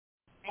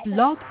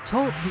Blog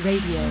Talk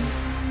Radio.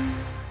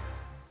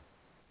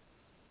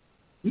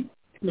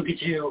 Look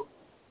at you.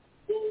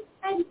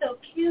 I'm so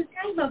cute.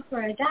 I'm up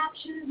for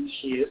adoption.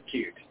 She is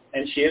cute.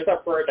 And she is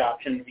up for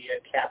adoption via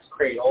Cat's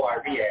Cradle,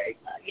 RVA,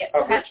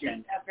 of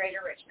Richmond. Of Greater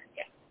Richmond,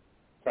 yeah.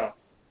 So,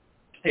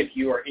 if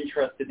you are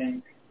interested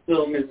in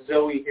little Miss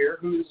Zoe here,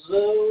 who's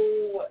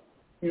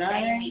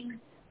 9 weeks.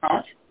 How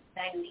much?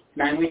 9 weeks.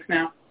 9 weeks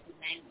now?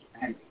 9 weeks.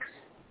 9 weeks.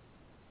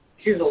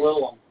 She's a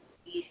little one.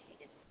 Yes,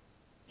 she is.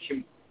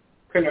 She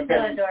couldn't have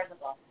So been.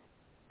 adorable.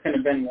 Couldn't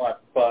have been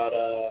what, but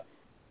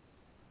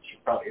she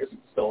probably isn't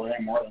still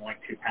any more than like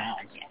 2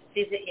 pounds. Yeah,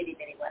 she's an itty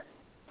bitty one.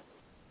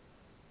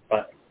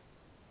 But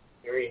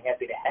very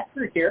happy to have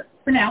her here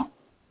for now.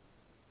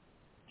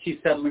 She's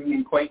settling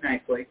in quite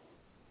nicely.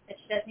 But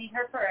she does need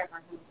her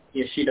forever.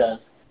 Yes, she does.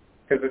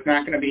 Because it's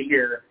not going to be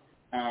here.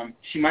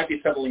 She might be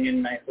settling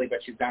in nicely,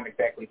 but she's not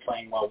exactly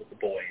playing well with the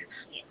boys.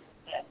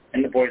 Yeah.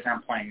 And the boys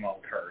aren't playing well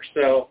with her.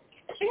 So.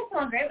 She gets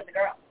along great with the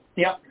girls.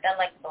 Yep. Doesn't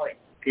like the boys.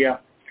 Yeah.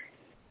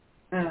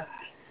 Okay.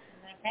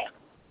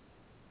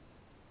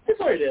 That's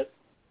what it is.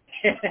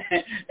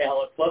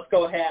 Alex, let's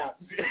go halves.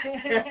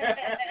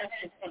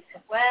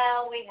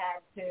 Well, we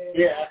have to.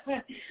 Yeah.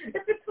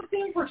 It's the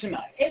theme for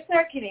tonight. It's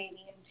our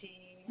Canadian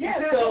team.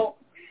 Yeah, so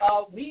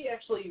we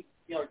actually,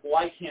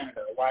 why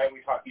Canada? Why are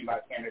we talking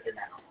about Canada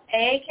now?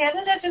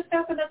 Canada just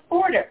opened its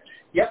border.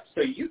 Yep,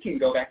 so you can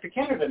go back to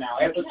Canada now.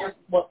 It was just,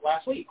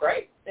 last week,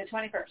 right? The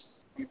 21st.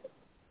 Yeah.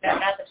 No,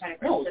 not the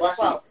 21st. No, it was the last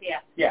 12th, week. yeah.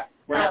 Yeah,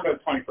 we're not going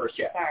to the 21st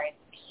yet. Sorry.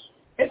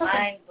 It's okay.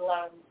 Mind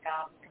blown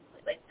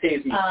completely.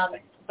 Saves me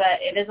something. But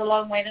it is a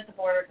long wait at the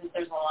border because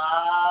there's a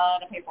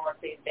lot of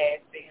paperwork these days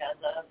because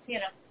of,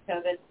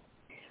 COVID.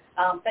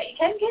 But you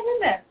can get in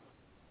there.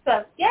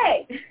 So,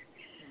 yay!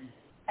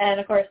 And,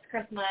 of course,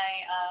 Chris and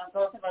I,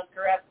 both of us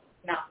grew up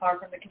not far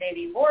from the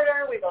Canadian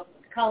border. We both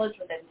went to college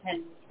within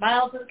 10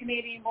 miles of the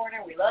Canadian border.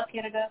 We love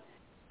Canada.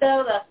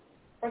 So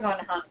we're going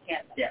to haunt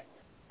Canada. Yeah.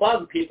 A lot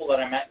of the people that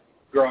I met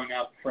growing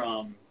up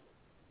from,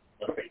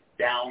 let's say,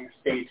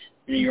 downstate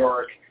New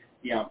York,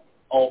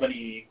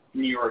 Albany,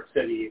 New York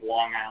City,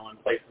 Long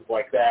Island, places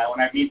like that, when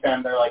I meet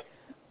them, they're like,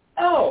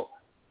 oh,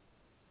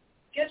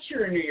 guess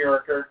you're a New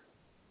Yorker.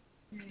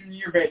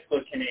 You're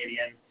basically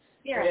Canadian.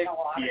 You're in the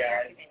water.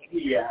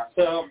 Yeah.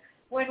 So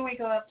when we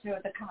go up to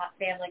the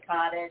family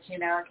cottage,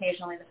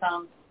 occasionally the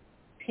phone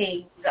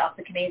pings off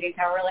the Canadian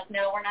tower. We're like,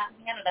 no, we're not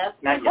in Canada.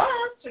 Not yet.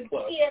 We can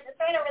see it. It's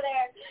right over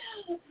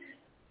there.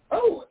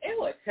 Oh,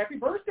 Alex, happy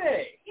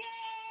birthday. Yay,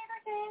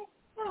 birthday.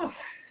 Oh.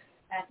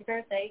 Happy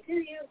birthday to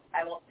you.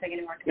 I won't take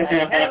any more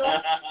credit.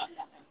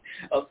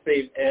 I'll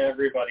save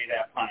everybody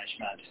that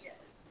punishment. Yes.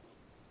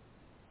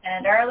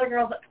 And our other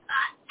girls, ow.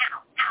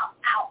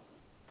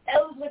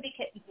 Those would be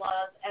kitten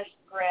claws as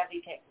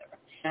gravity takes over.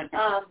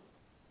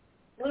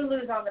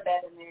 Lulu's on the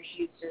bed in there.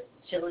 She's just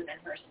chilling in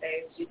her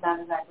space. She's not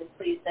exactly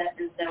pleased that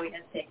Zoe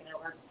has taken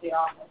over the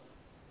office.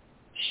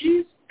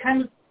 She's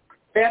kind of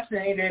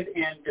fascinated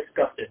and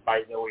disgusted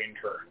by Zoe in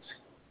turns.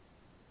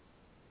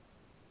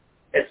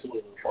 It's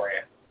Lulu for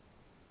you.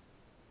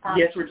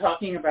 Yes, we're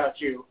talking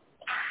about you.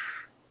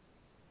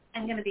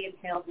 I'm going to be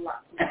impaled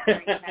lots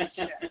more next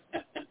show.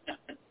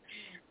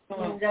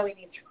 Zoe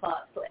needs her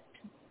claws slipped.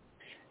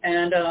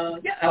 And,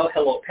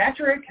 hello,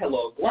 Patrick.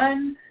 Hello,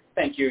 Glenn.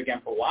 Thank you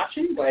again for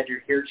watching. Glad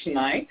you're here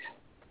tonight.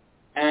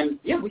 And,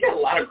 we got a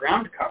lot of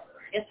ground to cover.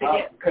 Yes, we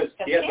do. Because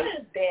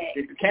Canada's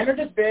big.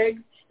 Canada's big.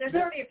 There's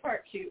already a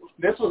part 2.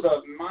 This was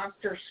a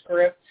monster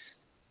script.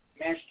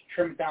 Managed to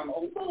trim it down a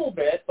little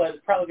bit, but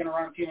it's probably going to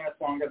run a few minutes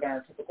longer than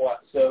our typical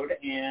episode.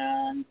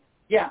 And,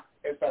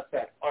 as I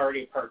said,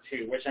 already part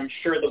 2, which I'm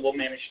sure that we'll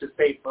manage to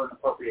save for an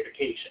appropriate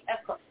occasion.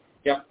 Of course.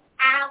 Yep.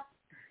 Ow.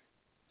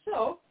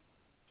 So,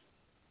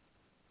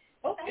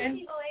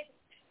 okay.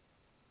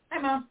 Hi,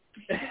 Mom.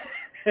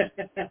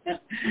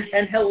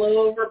 And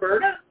hello,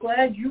 Roberta.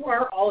 Glad you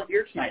are all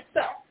here tonight.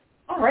 So,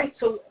 all right,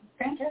 so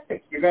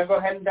fantastic. You're going to go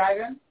ahead and dive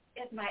in?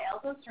 If my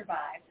elbow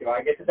survives. Do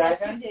I get to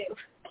dive in? Yes, you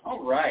do. All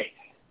right.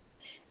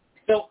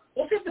 So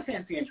we'll get the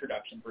fancy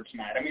introduction for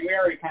tonight. I mean, we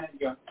already kind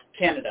of,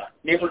 Canada,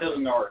 neighbor to the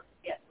north.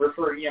 Yes.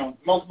 Refer,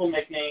 multiple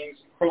nicknames,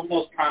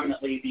 most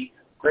prominently the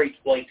Great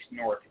Lakes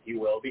North, if you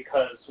will,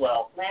 because,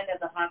 land of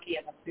the hockey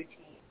and the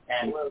poutine.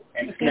 And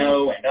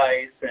snow and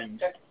ice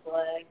and...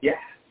 Yeah.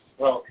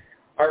 Well,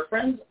 our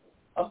friends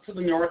up to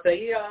the north,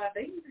 they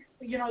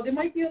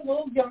might be a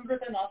little younger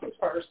than us as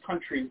far as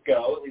countries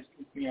go, at least,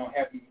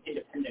 having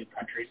independent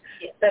countries.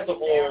 Yes. That's a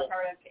whole... They're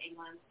part of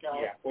England still.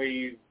 Yeah,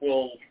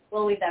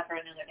 we'll leave that for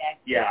another day.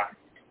 Yeah,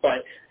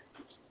 but,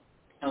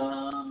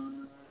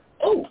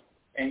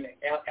 and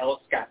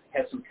Alex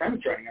has some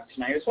friends joining us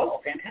tonight as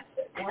well.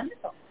 Fantastic.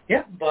 Wonderful.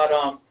 Yeah, but,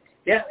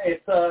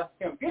 it's a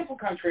beautiful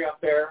country up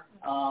there.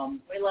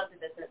 We love to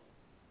visit.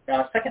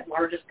 Second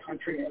largest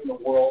country in the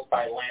world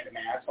by land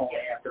mass, only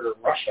after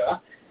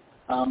Russia.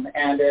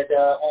 And it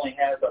only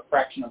has a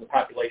fraction of the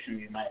population of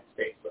the United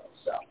States, though.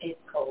 So it's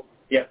cold.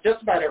 Yeah,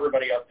 just about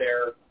everybody up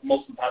there,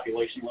 most of the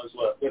population lives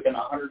within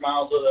 100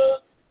 miles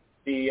of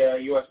the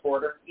U.S.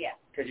 border. Yeah.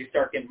 Because you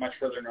start getting much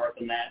further north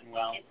than that, and,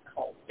 it's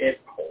cold. It's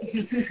cold.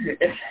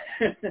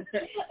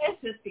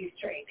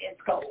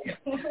 cold.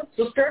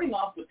 So starting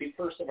off with the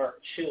first of our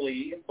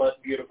chilly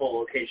but beautiful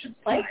locations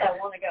Place tonight. I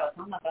want to go. It's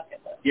on my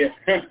bucket list. Yeah,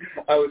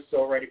 I was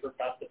so ready for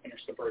Beth to finish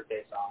the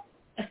birthday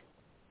song.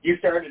 You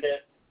started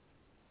it.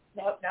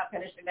 Nope, not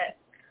finishing it.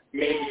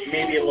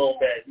 Maybe a little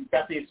bit.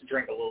 Beth needs to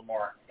drink a little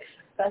more.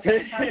 That's what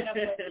I'm talking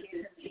about.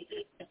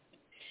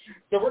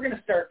 So we're going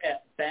to start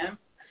at Banff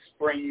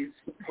Springs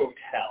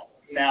Hotel.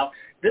 Now,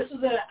 this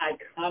is an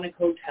iconic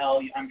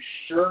hotel. I'm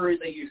sure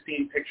that you've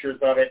seen pictures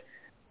of it.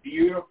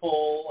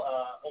 Beautiful,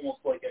 almost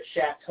like a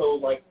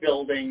chateau-like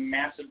building,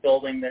 massive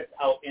building that's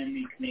out in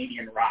the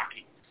Canadian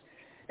Rockies.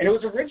 And it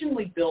was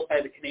originally built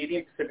by the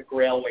Canadian Pacific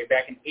Railway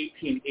back in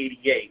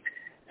 1888.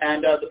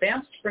 And the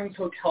Banff Springs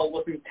Hotel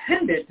was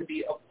intended to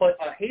be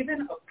a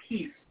haven of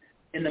peace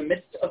in the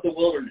midst of the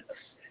wilderness.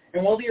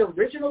 And while the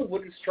original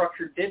wooden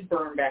structure did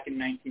burn back in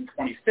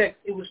 1926,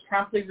 it was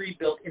promptly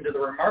rebuilt into the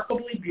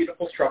remarkably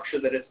beautiful structure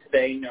that is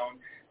today known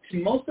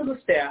to most of the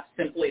staff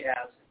simply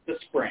as the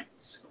Springs.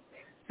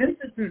 Since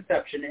its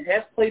inception, it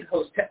has played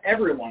host to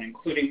everyone,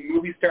 including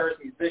movie stars,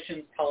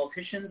 musicians,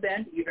 politicians,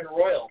 and even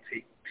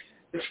royalty.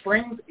 The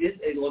Springs is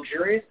a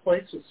luxurious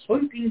place with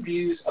sweeping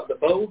views of the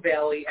Bow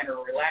Valley and a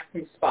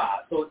relaxing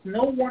spa, so it's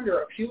no wonder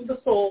a few of the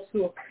souls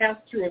who have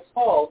passed through its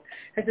halls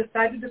have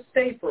decided to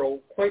stay for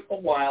quite a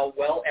while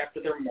well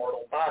after their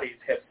mortal bodies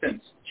have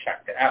since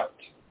checked out.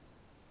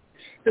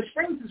 The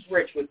Springs is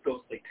rich with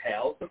ghostly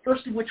tales, the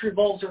first of which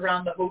revolves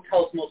around the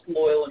hotel's most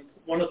loyal and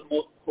one of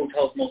the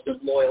hotel's most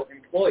loyal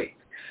employees.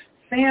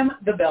 Sam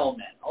the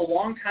Bellman, a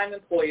longtime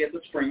employee at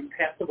the Springs,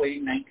 passed away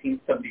in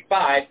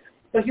 1975,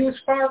 but he was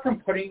far from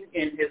putting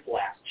in his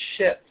last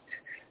shift.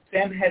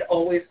 Sam had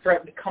always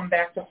threatened to come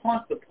back to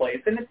haunt the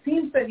place, and it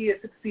seems that he has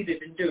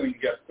succeeded in doing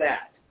just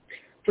that.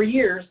 For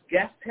years,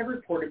 guests have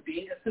reported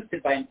being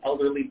assisted by an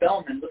elderly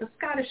bellman with a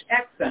Scottish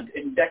accent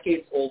in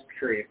decades-old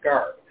period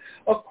garb.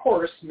 Of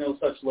course, no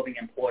such living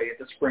employee at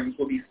the Springs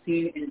will be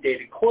seen in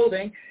dated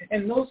clothing,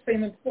 and those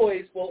same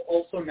employees will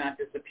also not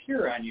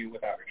disappear on you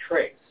without a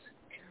trace.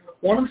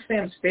 One of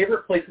Sam's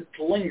favorite places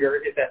to linger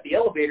is at the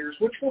elevators,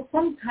 which will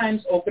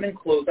sometimes open and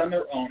close on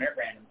their own at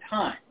random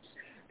times.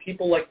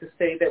 People like to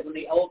say that when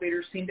the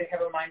elevators seem to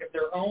have a mind of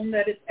their own,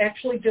 that it's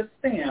actually just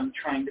Sam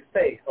trying to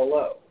say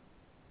hello.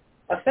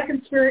 A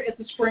second spirit at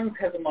the Springs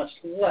has a much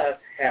less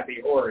happy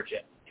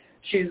origin.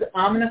 She's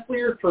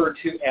ominously referred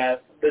to as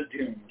the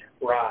Doomed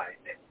Bride.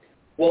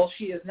 While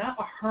she is not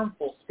a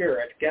harmful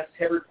spirit, guests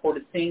have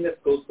reported seeing this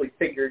ghostly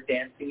figure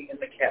dancing in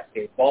the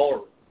Cascade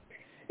Ballroom.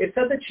 It's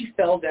said that she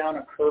fell down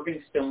a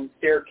curving stone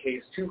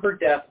staircase to her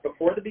death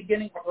before the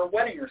beginning of her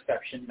wedding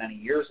reception many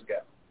years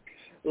ago.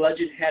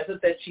 Legend has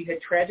it that she had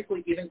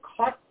tragically even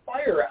caught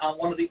fire on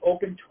one of the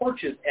open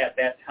torches at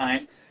that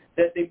time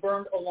that they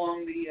burned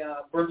along the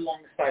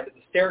side of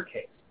the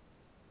staircase.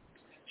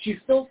 She's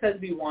still said to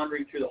be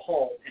wandering through the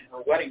halls in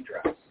her wedding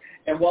dress,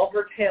 and while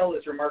her tale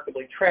is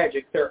remarkably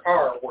tragic, there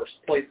are worse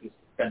places to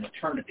spend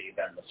eternity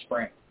than the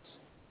Springs.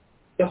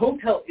 The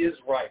hotel is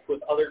rife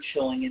with other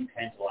chilling and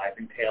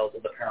tantalizing tales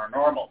of the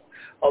paranormal.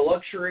 A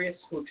luxurious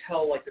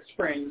hotel like the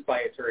Springs, by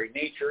its very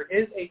nature,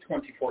 is a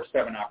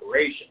 24/7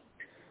 operation.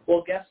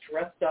 While guests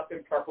rest up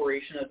in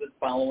preparation of the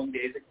following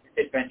day's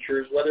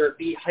adventures, whether it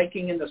be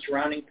hiking in the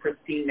surrounding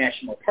pristine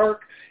national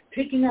park,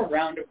 taking a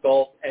round of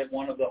golf at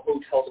one of the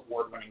hotel's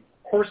award-winning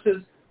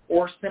courses,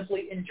 or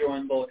simply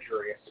enjoying the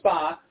luxurious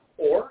spa,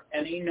 or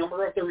enjoying any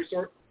number of the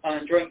resort's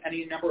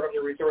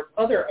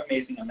other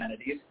amazing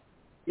amenities,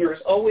 there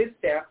is always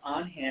staff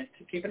on hand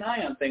to keep an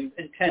eye on things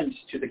and tend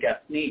to the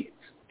guests' needs.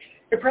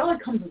 It probably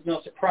comes as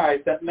no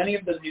surprise that many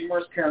of the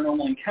numerous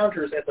paranormal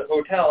encounters at the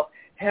hotel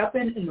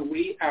happen in the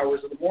wee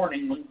hours of the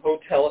morning when the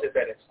hotel is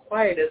at its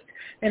quietest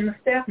and the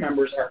staff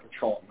members are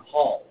patrolling the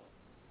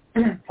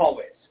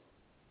hallways.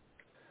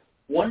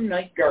 One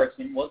night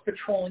guardsman was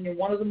patrolling in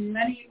one of the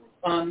many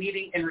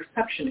meeting and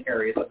reception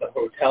areas of the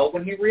hotel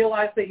when he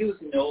realized that he was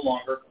no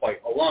longer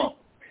quite alone.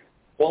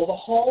 While the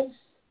halls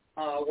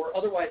were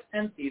otherwise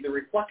empty, the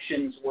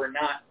reflections were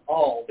not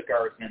all the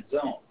guardsman's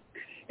own.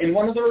 In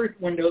one of the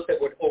windows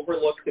that would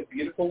overlook the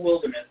beautiful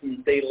wilderness in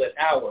the daylit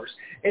hours,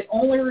 it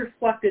only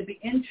reflected the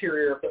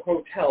interior of the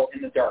hotel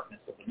in the darkness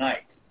of the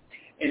night.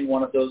 In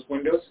one of those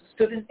windows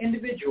stood an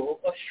individual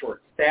of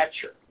short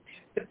stature,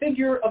 the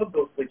figure of a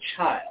ghostly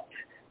child.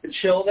 The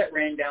chill that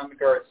ran down the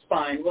guard's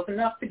spine was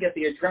enough to get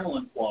the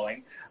adrenaline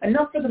flowing,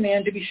 enough for the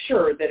man to be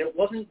sure that it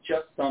wasn't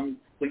just some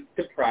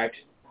sleep-deprived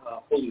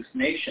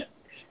hallucination.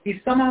 He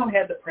somehow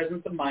had the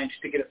presence of mind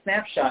to get a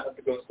snapshot of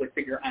the ghostly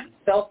figure on his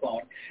cell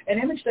phone, an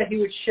image that he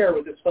would share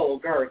with his fellow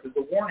guards as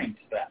a warning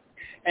to them,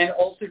 and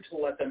also to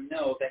let them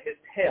know that his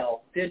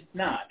tale did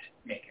not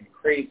make him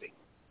crazy.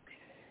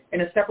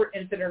 In a separate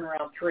incident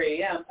around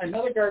 3 a.m.,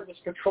 another guard was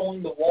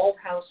patrolling the Walled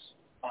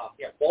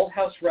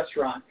House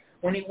restaurant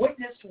when he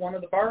witnessed one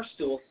of the bar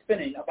stools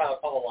spinning about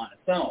all on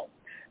its own.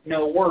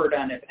 No word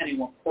on if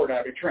anyone poured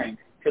out a drink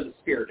for the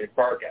spirited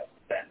bar guests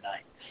that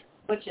night.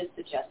 Which is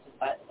suggested,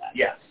 by the way.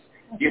 Yes.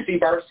 You see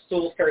bar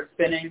stools start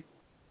spinning?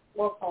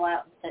 We'll pull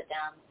out and sit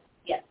down.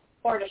 Yes.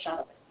 Pour a shot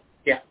of it.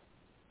 Yeah.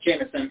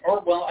 Jameson.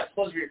 Or, well, I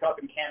suppose you're up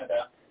in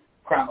Canada,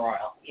 Crown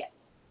Royal. Yes.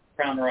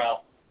 Crown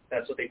Royal.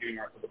 That's what they do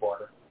north of the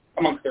border,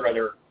 amongst their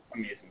other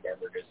amazing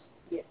beverages.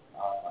 Yeah.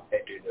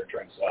 They do their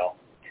drinks well.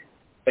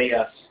 But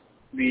yes,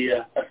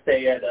 a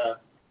stay at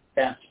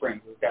Banff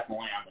Springs is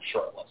definitely on the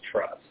short list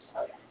for us.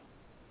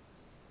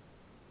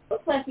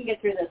 Hopefully I can get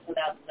through this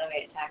without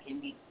Zoe attacking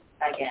me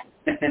again.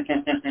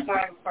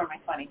 Sorry for my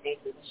funny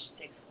faces. It should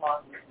take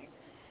claws with me.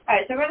 All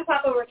right, so we're going to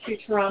pop over to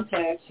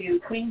Toronto, to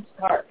Queen's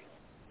Park.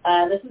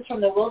 This is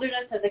from the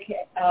wilderness of the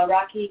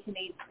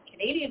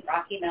Canadian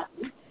Rocky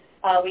Mountains.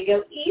 We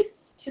go east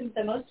to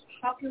the most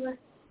populous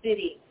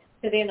city.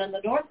 Sitting on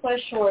the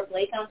northwest shore of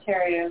Lake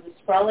Ontario, the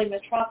sprawling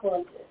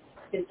metropolis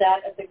is that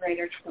of the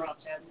Greater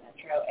Toronto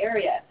metro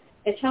area.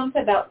 It's home to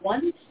about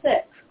 1/6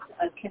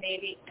 of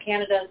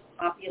Canada's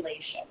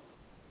population.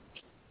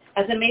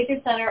 As a major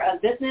center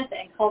of business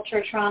and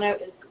culture, Toronto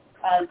is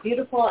as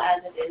beautiful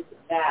as it is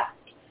vast.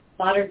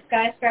 Modern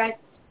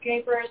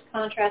skyscrapers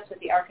contrast with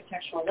the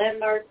architectural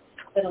landmarks,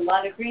 with a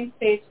lot of green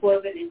space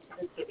woven into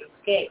the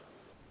cityscape.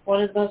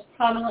 One of the most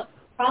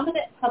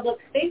prominent public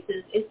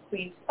spaces is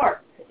Queen's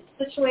Park. It's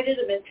situated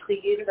amidst the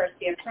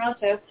University of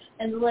Toronto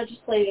and the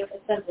Legislative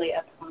Assembly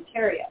of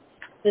Ontario.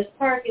 This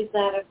park is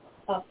that of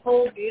a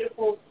full,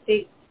 beautiful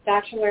state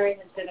statuary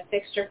and has been a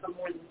fixture for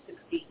more than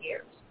 60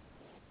 years.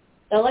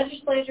 The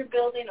Legislature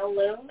building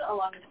alone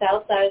along the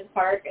south side of the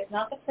park is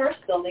not the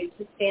first building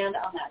to stand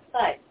on that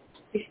site.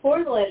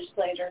 Before the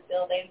Legislature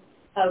building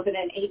opened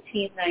in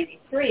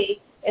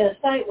 1893, the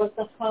site was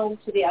the home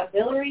to the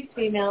Auxiliary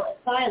Female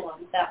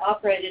Asylum that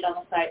operated on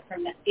the site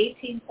from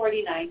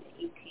 1849 to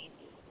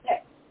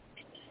 1886.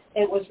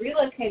 It was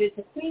relocated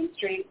to Queen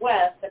Street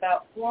West,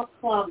 about 4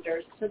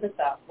 kilometers to the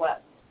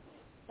southwest.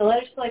 The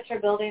Legislature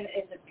building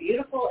is a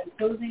beautiful,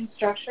 imposing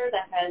structure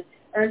that has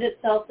earned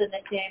itself the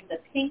nickname the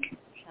Pink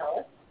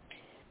Palace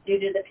due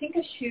to the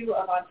pinkish hue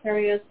of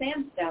Ontario's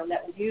sandstone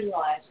that was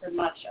utilized for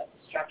much of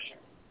the structure.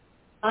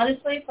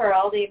 Honestly, for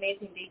all the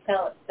amazing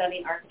detail and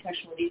stunning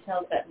architectural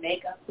details that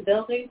make up the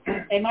building,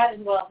 they might as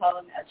well have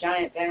a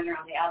giant banner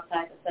on the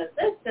outside that says,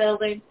 "This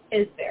building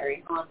is very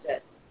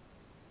haunted."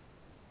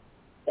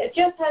 It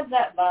just has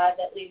that vibe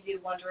that leaves you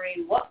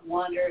wondering what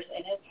wanders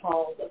in its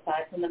halls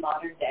aside from the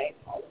modern-day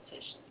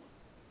politicians.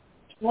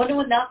 One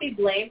would not be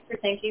blamed for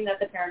thinking that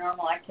the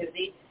paranormal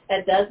activity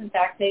that does in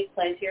fact take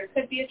place here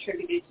could be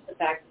attributed to the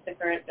fact that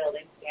the current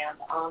building stands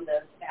on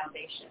those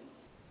foundations,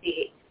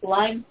 the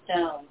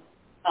limestone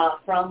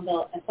from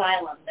the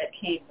asylum that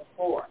came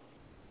before.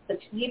 The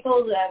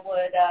people that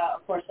would,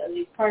 of course, at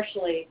least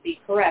partially be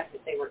correct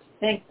if they were to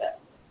think so.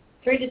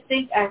 3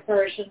 distinct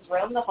apparitions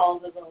roam the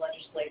halls of the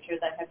Legislature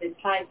that have been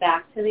tied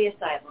back to the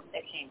asylum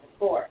that came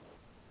before.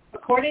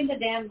 According to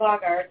Dan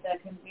Bogart, the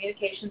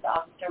communications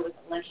officer with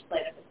the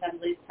Legislative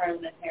Assembly's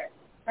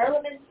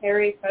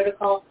Parliamentary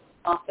Protocol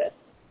Office.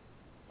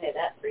 Say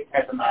that 3 times.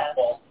 That's a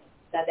mouthful.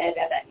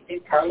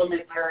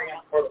 Parliamentary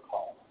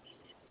Protocol.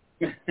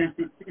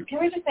 Can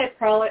we just say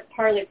Parley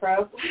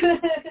Pro?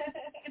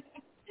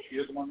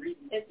 You're the one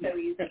reading. It's so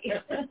easy.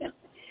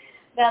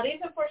 Now,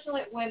 these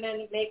unfortunate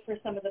women make for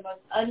some of the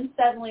most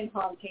unsettling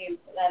hauntings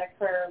that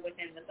occur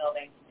within the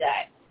building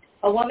today.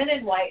 A woman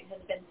in white has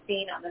been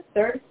seen on the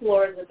 3rd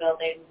floor of the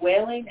building,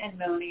 wailing and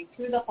moaning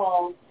through the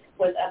halls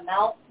with a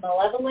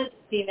malevolent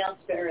female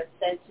spirit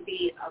said to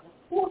be on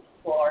the 4th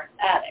floor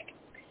attic.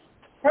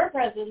 Her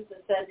presence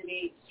is said to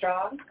be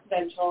strong,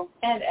 vengeful,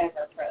 and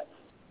ever-present.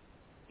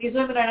 These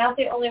women are not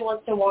the only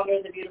ones to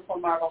wander the beautiful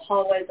marble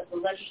hallways of the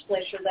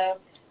Legislature, though.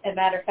 As a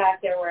matter of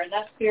fact, there were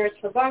enough spirits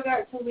for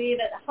Bogart to lead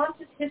a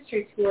haunted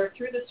history tour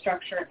through the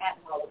structure at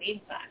Halloween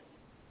time.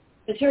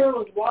 The tour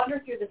would wander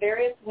through the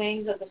various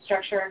wings of the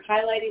structure,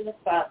 highlighting the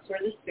spots where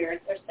the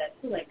spirits are said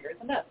to linger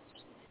the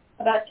most.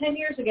 About 10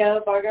 years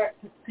ago, Bogart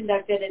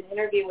conducted an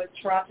interview with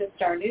Toronto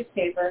Star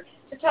newspaper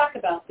to talk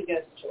about the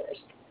ghost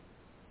tours.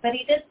 But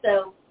he did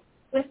so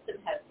with some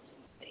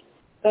hesitancy.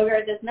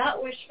 Bogart does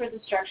not wish for the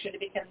structure to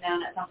become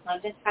known as a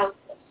haunted house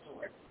of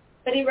sorts,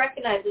 but he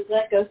recognizes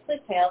that ghostly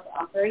tales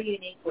offer a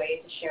unique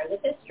way to share the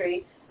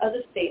history of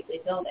the stately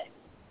building.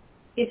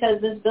 He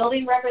says this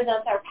building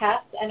represents our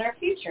past and our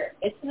future.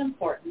 It's an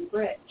important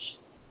bridge.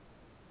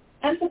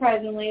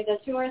 Unsurprisingly, the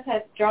tours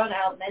have drawn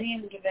out many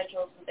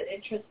individuals with an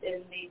interest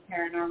in the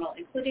paranormal,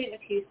 including a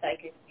few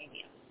psychic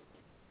mediums.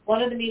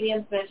 One of the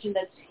mediums mentioned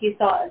that he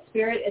saw a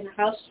spirit in the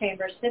house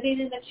chamber sitting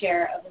in the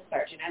chair of the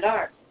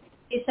sergeant-at-arms.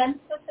 He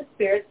sensed that the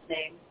spirit's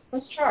name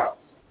was Charles.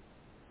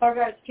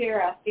 Bogart's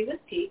curiosity was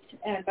piqued,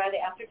 and by the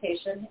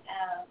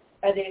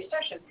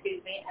instruction,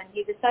 and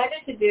he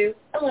decided to do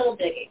a little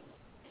digging.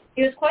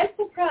 He was quite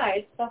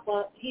surprised by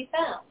what he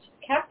found.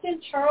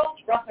 Captain Charles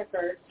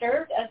Rutherford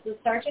served as the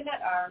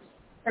sergeant-at-arms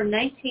from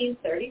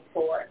 1934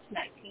 to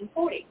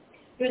 1940.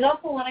 He was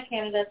also one of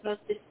Canada's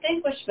most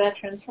distinguished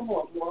veterans from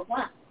World War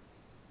I.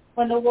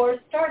 When the war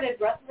started,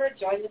 Rutherford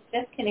joined the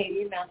 5th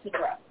Canadian Mounted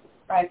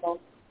Rifles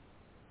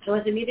and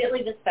was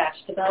immediately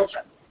dispatched to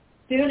Belgium.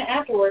 Soon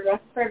afterward,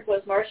 Rutherford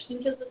was marched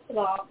into the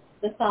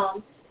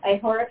Somme, a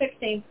horrific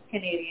scene for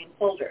Canadian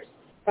soldiers.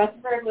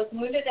 Rutherford was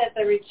wounded at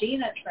the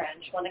Regina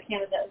Trench, one of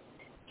Canada's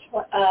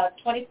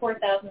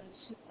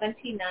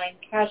 24,029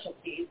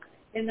 casualties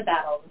in the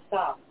Battle of the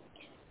Somme.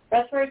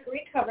 Rutherford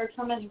recovered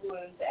from his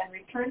wounds and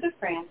returned to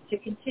France to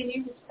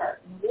continue his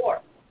part in the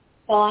war.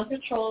 While on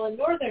patrol in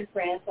northern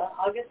France on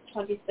August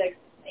 26,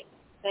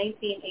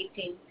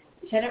 1918,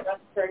 Lieutenant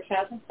Rutherford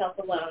found himself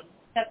alone,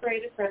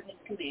 separated from his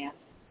command,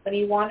 when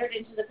he wandered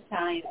into the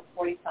battalion of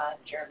 45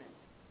 Germans.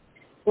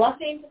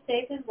 Bluffing to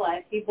save his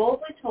life, he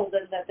boldly told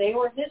them that they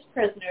were his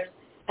prisoners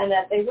and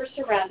that they were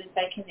surrounded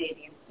by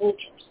Canadian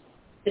soldiers.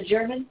 The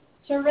Germans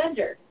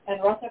surrendered,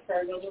 and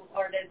Rutherford was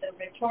awarded the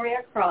Victoria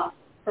Cross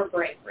for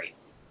bravery.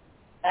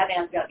 That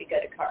man's got to be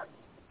good at cards.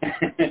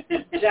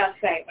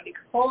 Just saying, when you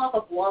can pull off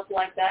a bluff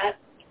like that.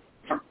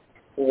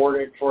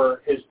 Awarded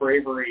for his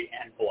bravery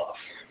and bluff.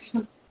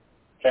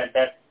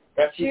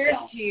 That's cheers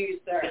to you,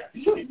 sir.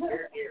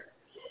 Here.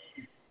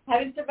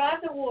 Having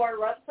survived the war,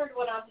 Rutherford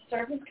went on to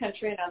serve his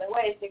country in other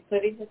ways,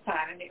 including his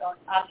time in the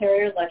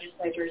Ontario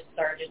Legislature as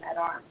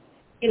Sergeant-at-Arms.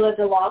 He lived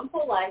a long,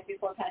 full life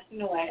before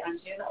passing away on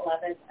June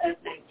 11th of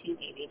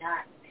 1989.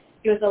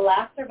 He was the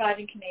last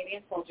surviving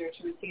Canadian soldier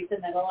to receive the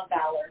Medal of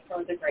Valor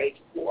for the Great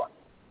War.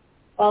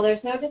 While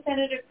there's no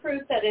definitive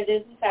proof that it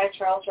is in fact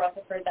Charles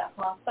Rutherford that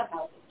haunts the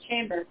House of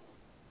Chamber,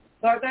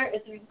 Barbara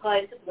is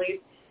inclined to believe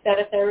that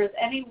if there was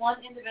any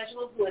one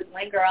individual who would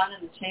linger on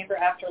in the chamber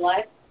after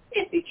life,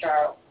 it'd be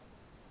Charles,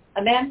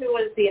 a man who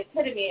was the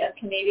epitome of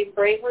Canadian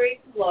bravery,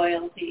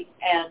 loyalty,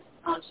 and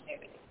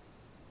ingenuity.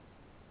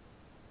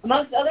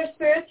 Amongst other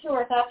spirits who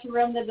are thought to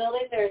roam the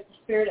building, there is the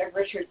spirit of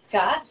Richard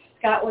Scott.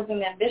 Scott was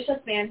an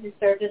ambitious man who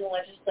served in the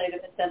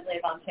Legislative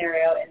Assembly of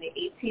Ontario in the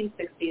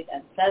 1860s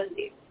and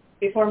 70s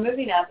before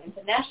moving up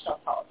into national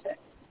politics.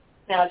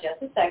 Now,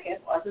 just a second,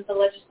 wasn't the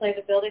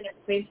Legislative Building at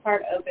Queen's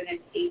Park open in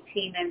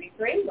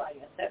 1893? Well,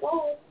 yes, it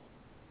was.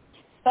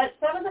 But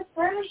some of the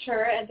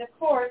furniture and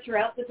decor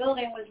throughout the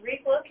building was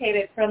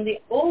relocated from the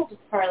old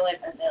Parliament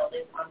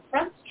building on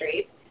Front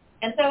Street,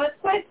 and so it's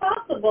quite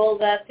possible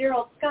that dear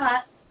old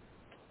Scott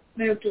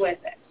moved with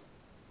it.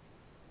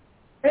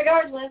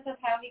 Regardless of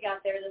how he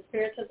got there, the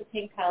spirits of the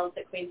Pink Palace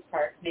at Queen's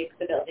Park makes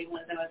the building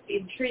one of the most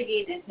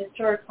intriguing and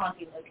historic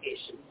haunting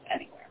locations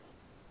anywhere.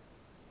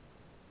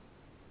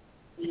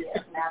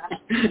 Yes, ma'am.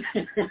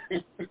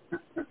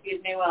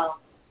 Excuse me, well,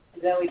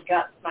 Zoe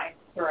got my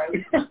throat.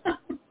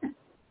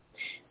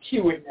 She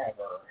would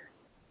never.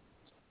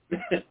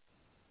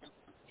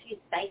 She's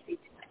spicy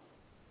tonight.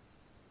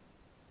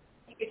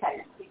 Thank you,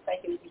 Tiger. She's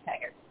spicy with you,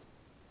 Tiger.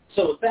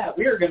 So with that,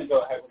 we are going to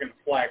go ahead. We're going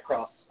to fly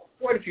across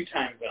quite a few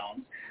time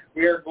zones.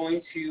 We are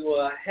going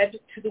to head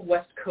to the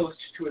West Coast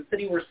to a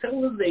city where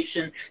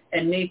civilization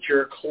and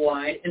nature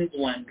collide and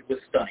blend with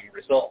stunning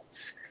results.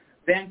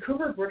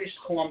 Vancouver, British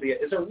Columbia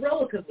is a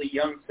relatively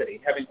young city,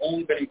 having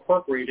only been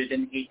incorporated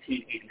in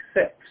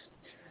 1886.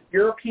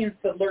 European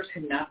settlers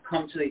had not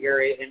come to the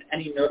area in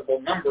any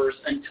notable numbers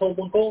until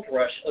the gold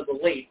rush of the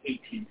late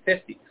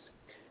 1850s.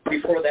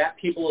 Before that,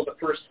 people of the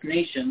First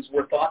Nations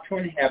were thought to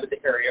inhabit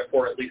the area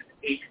for at least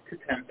 8,000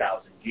 to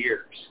 10,000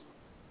 years.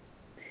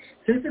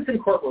 Since its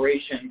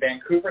incorporation,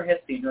 Vancouver has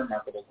seen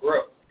remarkable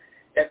growth,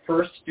 at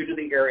first due to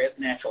the area's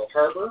natural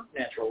harbor,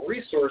 natural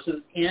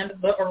resources, and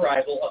the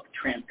arrival of the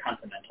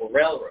Transcontinental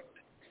Railroad.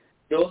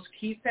 Those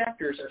key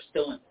factors are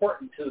still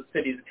important to the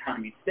city's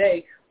economy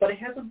today, but it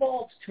has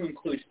evolved to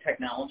include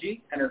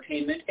technology,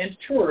 entertainment, and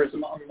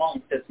tourism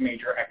amongst its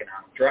major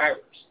economic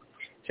drivers.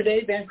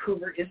 Today,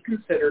 Vancouver is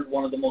considered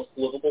one of the most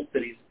livable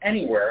cities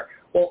anywhere,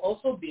 while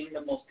also being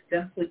the most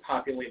densely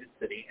populated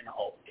city in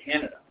all of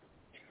Canada.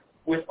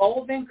 With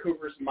all of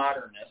Vancouver's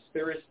modernness,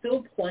 there is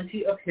still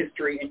plenty of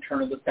history and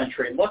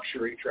turn-of-the-century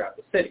luxury throughout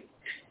the city,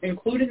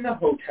 including the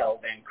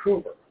Hotel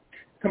Vancouver.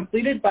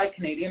 Completed by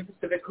Canadian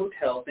Pacific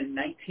Hotels in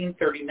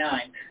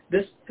 1939,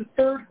 this is the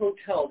third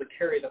hotel to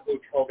carry the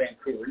Hotel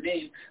Vancouver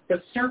name,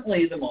 but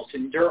certainly the most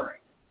enduring.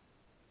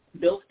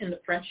 Built in the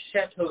French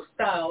chateau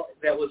style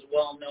that was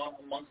well known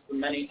amongst the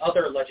many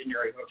other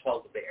legendary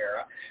hotels of the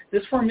era,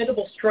 this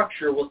formidable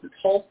structure was the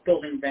tallest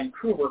building in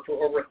Vancouver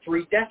for over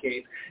 3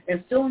 decades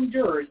and still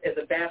endures as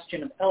a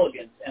bastion of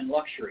elegance and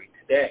luxury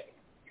today.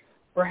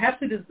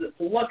 Perhaps it is this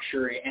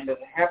luxury and the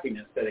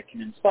happiness that it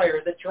can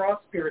inspire that draws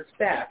spirits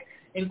back,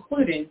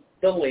 including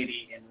the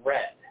Lady in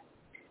Red.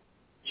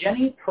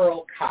 Jenny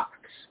Pearl Cox,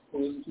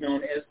 who is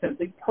known as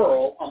simply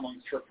Pearl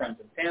amongst her friends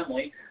and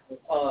family,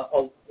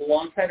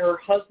 alongside her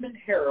husband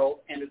Harold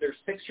and their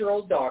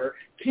 6-year-old daughter,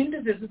 came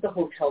to visit the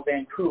Hotel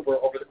Vancouver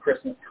over the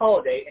Christmas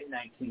holiday in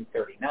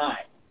 1939.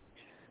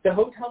 The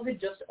hotel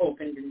had just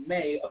opened in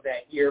May of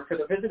that year for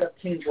the visit of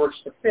King George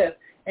V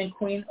and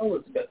Queen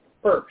Elizabeth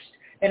I,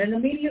 and it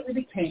immediately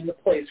became the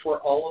place where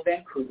all of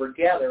Vancouver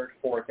gathered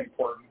for its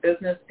important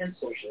business and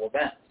social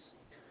events.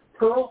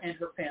 Pearl and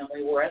her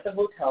family were at the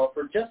hotel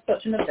for just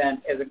such an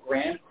event as a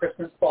grand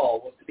Christmas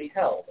ball was to be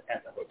held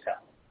at the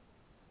hotel.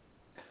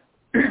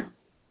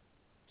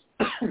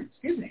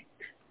 Excuse me.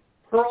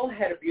 Pearl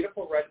had a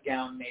beautiful red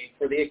gown made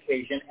for the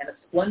occasion and a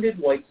splendid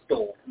white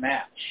stole to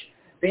match.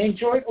 They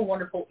enjoyed a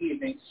wonderful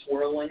evening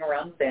swirling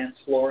around the dance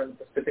floor in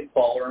the Pacific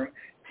Ballroom,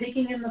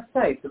 taking in the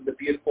sights of the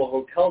beautiful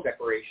hotel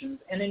decorations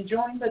and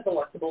enjoying the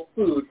delectable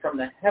food from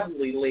the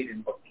heavily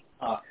laden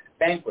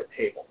banquet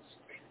tables.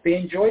 They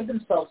enjoyed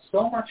themselves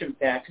so much, in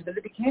fact, that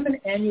it became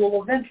an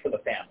annual event for the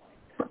family.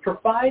 For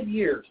 5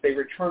 years, they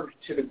returned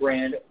to the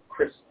Grand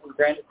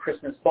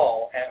Christmas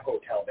Ball at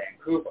Hotel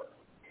Vancouver.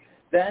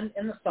 Then,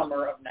 in the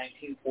summer of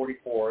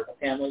 1944,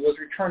 the family was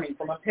returning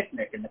from a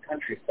picnic in the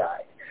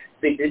countryside.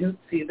 They didn't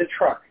see the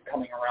truck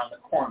coming around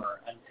the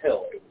corner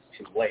until it was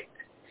too late.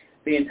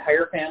 The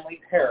entire family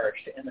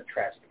perished in the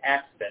tragic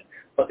accident,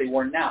 but they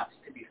were not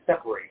to be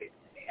separated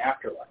in the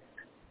afterlife.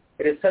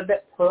 It is said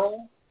that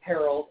Pearl,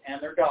 Harold,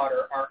 and their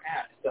daughter are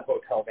at the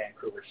Hotel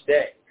Vancouver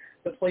today,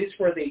 the place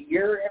where they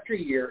year after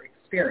year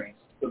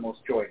experienced the most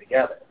joy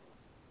together.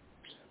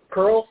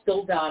 Pearl,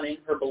 still donning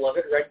her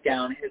beloved red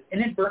gown, has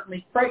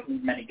inadvertently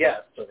frightened many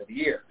guests over the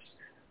years.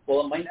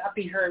 While it might not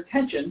be her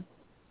intention,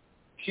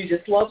 she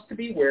just loves to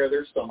be where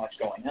there's so much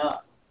going on.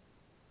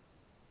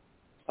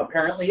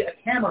 Apparently, a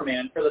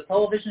cameraman for the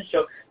television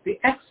show The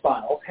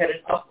X-Files had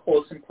an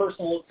up-close and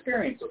personal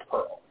experience with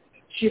Pearl.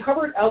 She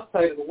hovered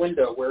outside of the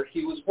window where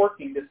he was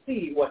working to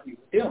see what he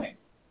was doing.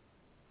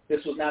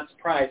 This was not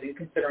surprising,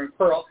 considering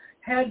Pearl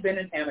had been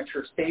an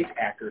amateur stage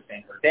actress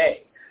in her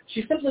day.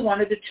 She simply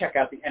wanted to check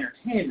out the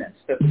entertainment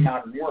that the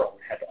modern world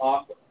had to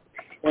offer.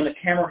 When the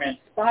cameraman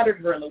spotted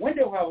her in the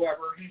window,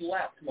 however, he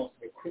left most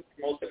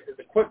of his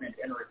equipment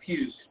and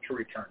refused to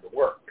return to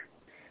work.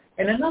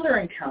 In another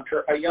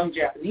encounter, a young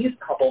Japanese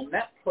couple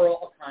met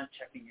Pearl upon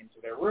checking into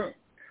their room.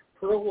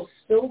 Pearl was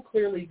so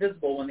clearly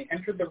visible when they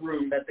entered the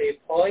room that they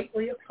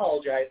politely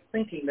apologized,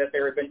 thinking that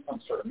there had been some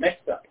sort of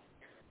mix-up.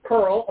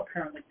 Pearl,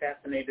 apparently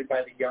fascinated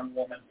by the young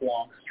woman's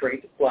long,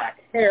 straight black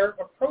hair,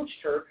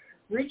 approached her,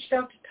 reached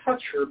out to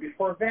touch her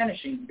before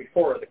vanishing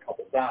before the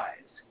couple's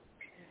eyes.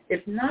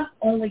 It's not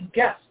only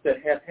guests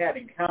that have had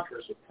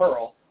encounters with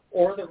Pearl,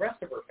 or the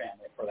rest of her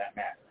family for that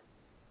matter.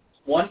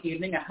 One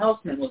evening, a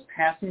houseman was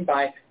passing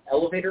by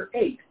elevator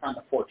 8 on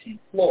the 14th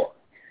floor.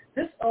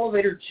 This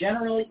elevator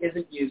generally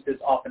isn't used as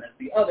often as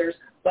the others,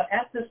 but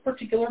at this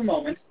particular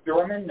moment,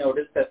 doorman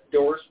noticed that the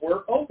doors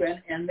were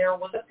open and there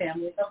was a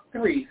family of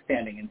 3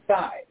 standing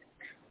inside.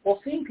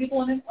 While seeing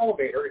people in an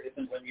elevator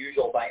isn't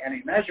unusual by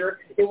any measure,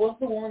 it was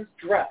the woman's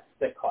dress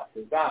that caught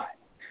his eye.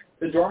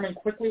 The doorman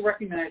quickly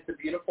recognized the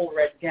beautiful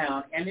red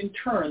gown and, in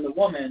turn, the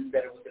woman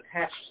that it was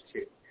attached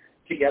to.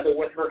 Together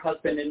with her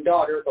husband and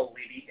daughter, the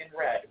lady in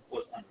red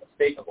was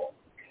unmistakable.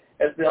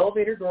 As the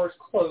elevator doors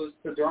closed,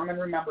 the doorman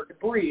remembered to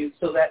breathe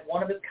so that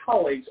one of his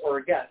colleagues or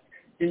a guest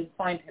didn't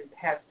find him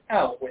passed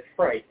out with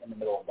fright in the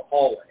middle of the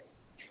hallway.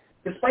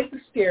 Despite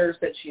the scares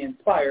that she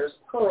inspires,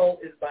 Pearl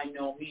is by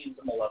no means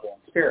a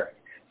malevolent spirit.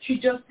 She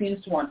just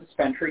seems to want to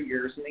spend her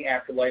years in the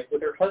afterlife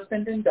with her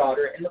husband and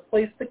daughter in the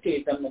place that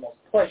gave them the most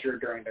pleasure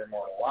during their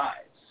mortal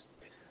lives.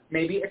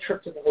 Maybe a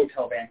trip to the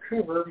Hotel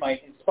Vancouver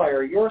might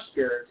inspire your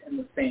spirit in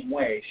the same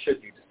way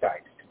should you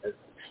decide to visit.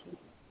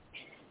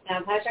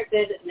 Now, Patrick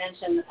did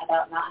mention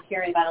about not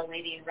hearing about a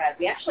lady in red.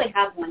 We actually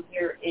have one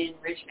here in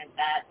Richmond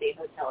at the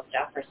Hotel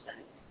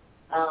Jefferson.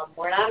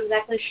 We're not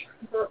exactly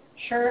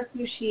sure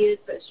who she is,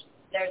 but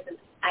there's an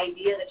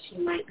idea that she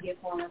might be a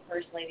former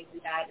First Lady who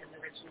died in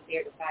the Richmond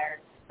Theater Fire.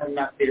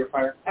 Not Theater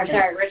Fire.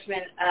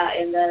 Richmond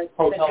in the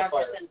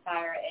Jefferson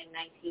Fire in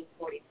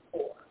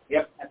 1944.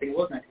 Yep, I think it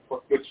was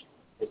 1944, which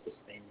was the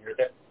same year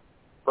that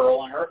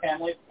Pearl and her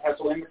family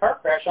passed away in the car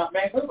crash out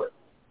in Vancouver.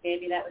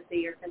 Maybe that was the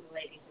year for the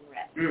ladies in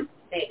red.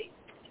 Maybe.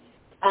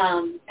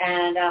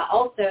 And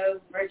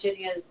also,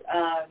 Virginia's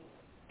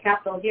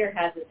capital here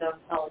has its own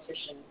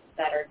politicians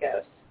that are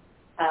ghosts.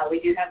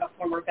 We do have a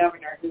former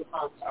governor who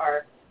haunts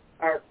our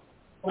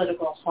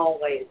political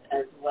hallways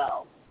as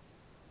well.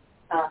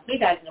 He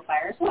died in a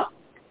fire as well.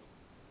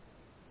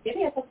 Maybe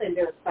it has something to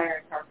do with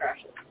fire and car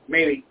crashes.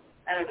 Maybe.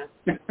 I don't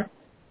know.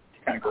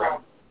 It's kind of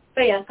gross.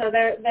 But yeah, so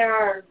there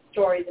are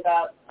stories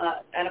about,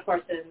 and of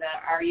course in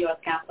our U.S.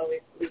 Capitol,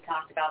 we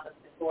talked about this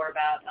before,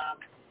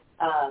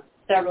 about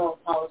several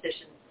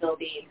politicians still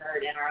being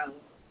heard in our own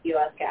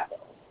U.S.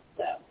 Capitol.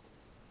 So,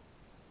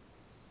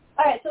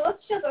 all right, so let's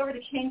jump over to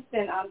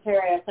Kingston,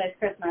 Ontario, a place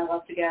Chris and I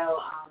love to go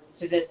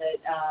to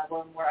visit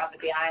when we're up at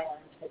the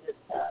island, because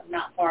it's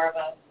not far of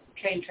a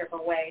train trip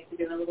away to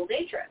do a little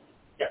day trip.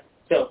 Yeah,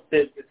 so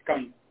it's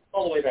coming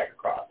all the way back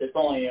across. It's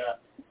only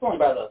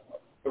about a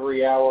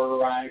 3-hour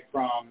ride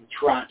from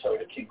Toronto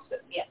to Kingston.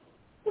 Yeah,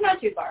 so not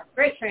too far.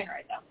 Great train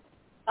ride, though.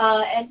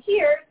 And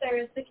here,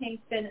 there's the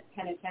Kingston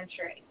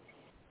Penitentiary.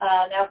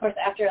 Now, of course,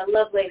 after a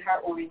lovely,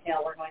 heartwarming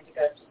tale, we're going to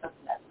go to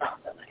something that's not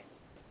so nice,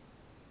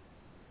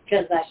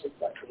 because that's just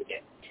what we do.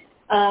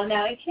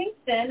 Now, in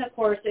Kingston, of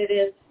course, it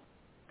is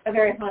a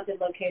very haunted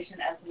location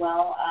as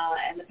well,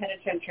 and the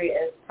penitentiary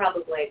is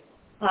probably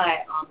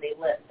high on the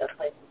list of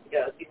places to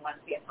go if you want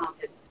to see a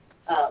haunted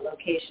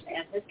location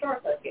and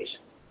historic location.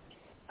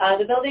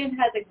 The building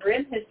has a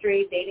grim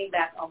history dating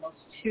back almost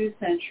 2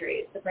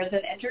 centuries. The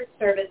prison entered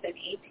service in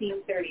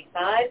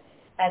 1835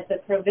 as the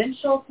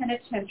Provincial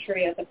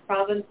Penitentiary of the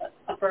Province of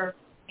Upper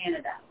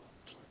Canada.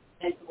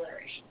 Nice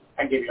alliteration.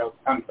 I gave you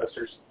tongue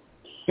twisters.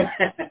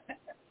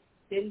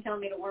 Didn't tell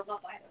me to warm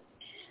up either.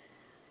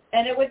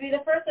 And it would be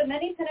the first of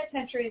many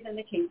penitentiaries in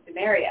the Kingston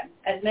area.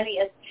 As many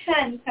as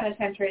 10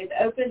 penitentiaries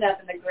opened up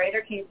in the greater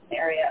Kingston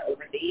area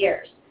over the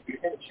years. You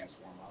had a chance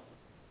to warm up.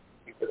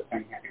 You could have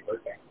sang happy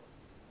birthday.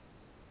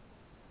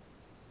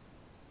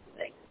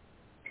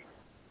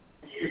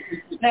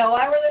 Now,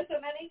 why were there so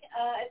many?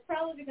 It's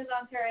probably because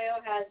Ontario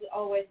has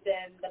always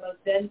been the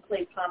most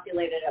densely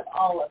populated of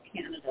all of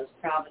Canada's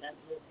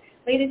provinces,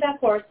 leading to, of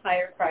course,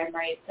 higher crime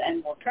rates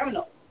and more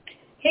criminals.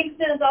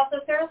 Kingston is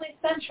also fairly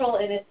central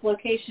in its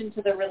location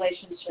to the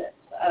relationships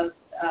of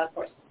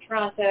course,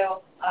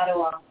 Toronto,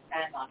 Ottawa,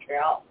 and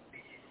Montreal.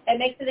 It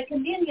makes it a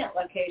convenient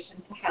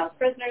location to house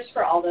prisoners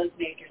for all those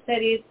major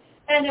cities,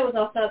 and it was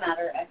also a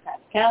matter of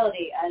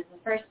practicality. As the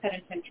first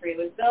penitentiary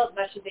was built,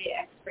 much of the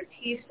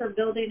expertise for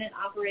building and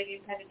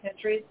operating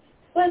penitentiaries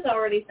was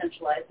already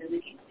centralized in the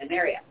Kingston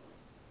area.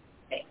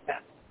 Makes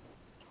sense.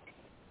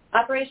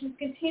 Operations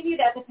continued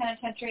at the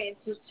penitentiary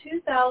until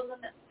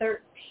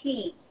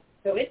 2013,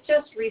 so it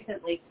just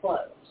recently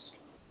closed.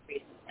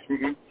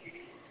 Mm-hmm.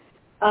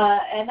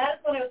 And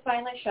that's when it was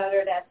finally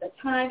shuttered. At the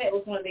time, it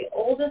was one of the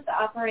oldest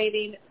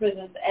operating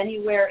prisons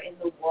anywhere in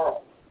the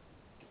world.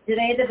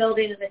 Today, the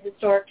building is a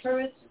historic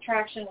tourist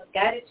attraction with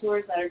guided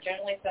tours that are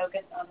generally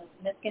focused on the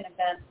significant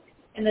events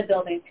in the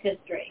building's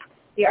history,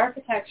 the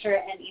architecture,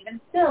 and even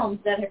films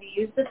that have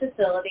used the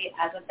facility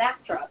as a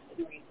backdrop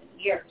in recent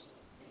years.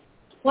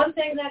 One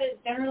thing that is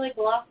generally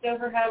glossed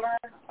over, however,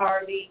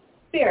 are the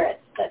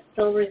spirits that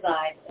still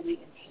reside in the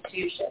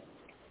institution,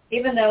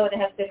 even though it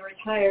has been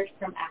retired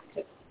from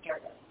active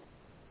service.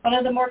 One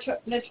of the more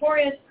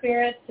notorious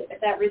spirits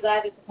that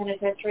reside at the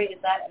penitentiary is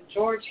that of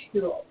George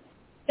Huell.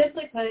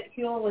 Simply put,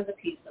 Huell was a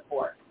piece of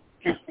work.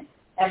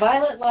 A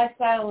violent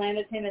lifestyle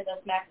landed him in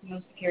this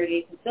maximum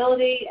security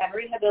facility, and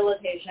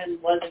rehabilitation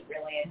wasn't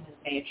really in his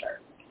nature.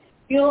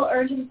 Huell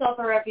earned himself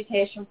a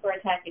reputation for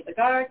attacking the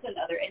guards and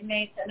other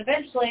inmates, and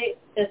eventually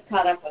this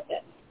caught up with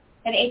him.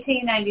 In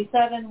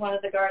 1897, one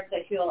of the guards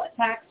that Huell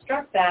attacked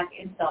struck back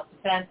in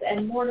self-defense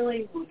and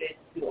mortally wounded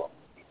Huell.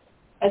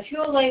 As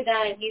Huell lay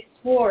dying, he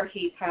swore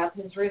he'd have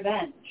his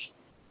revenge.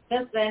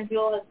 Since then,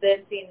 Huell has been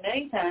seen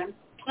many times.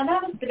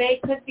 Another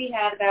debate could be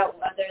had about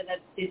whether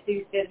the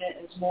deceased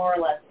is more or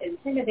less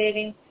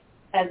intimidating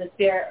as a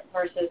spirit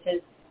versus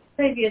his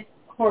previous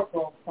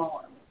corporal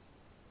form.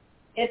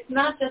 It's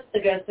not just the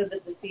ghosts of the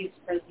deceased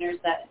prisoners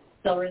that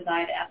still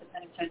reside at the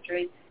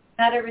penitentiary.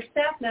 Not every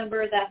staff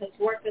member that has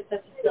worked at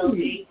the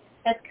facility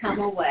has come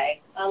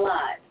away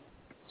alive.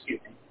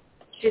 Excuse me.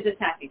 She's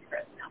attacking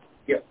Chris now.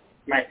 Yep,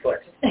 my foot.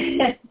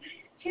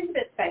 She's a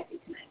bit spicy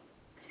tonight.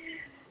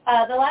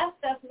 The last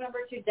staff member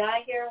to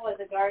die here was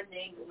a guard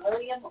named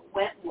William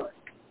Wentworth.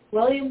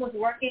 William was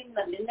working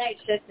the midnight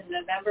shift in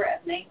November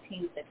of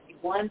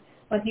 1961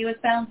 when he was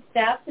found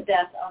stabbed to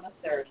death on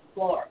the third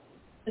floor.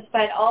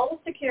 Despite all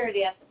the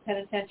security at the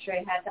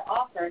penitentiary had to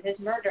offer, his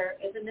murder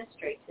is a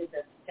mystery to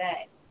this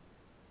day.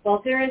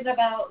 While theories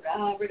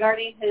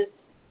regarding his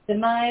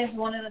demise,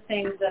 one of the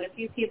things that a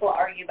few people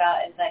argue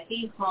about is that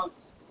he haunts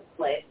the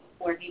place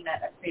where he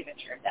met a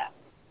premature death.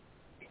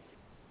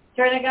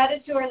 During a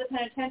guided tour of the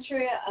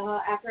penitentiary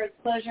after its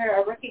closure,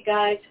 a rookie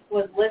guide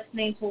was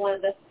listening to one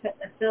of the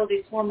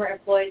facility's former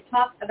employees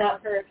talk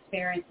about her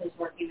experiences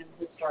working in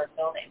the historic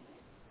building.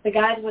 The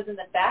guide was in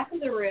the back of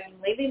the room,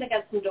 leaning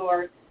against the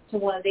door to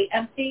one of the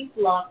empty,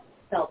 locked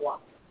cell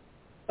blocks,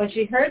 when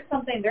she heard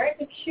something very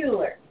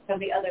peculiar from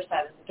the other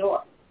side of the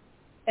door.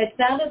 It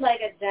sounded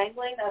like a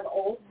jangling of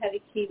old,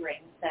 heavy key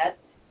rings set,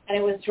 and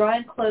it was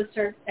drawing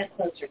closer and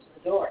closer to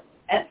the door.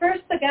 At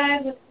first, the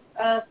guide was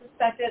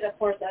suspected, of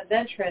course, a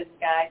veteran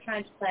guy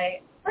trying to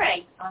play a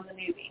prank on the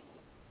newbie.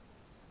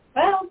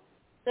 Well,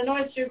 the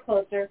noise drew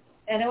closer,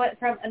 and it went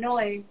from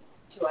annoying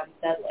to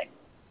unsettling.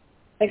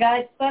 The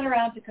guide spun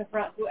around to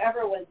confront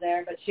whoever was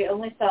there, but she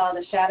only saw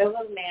the shadow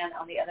of a man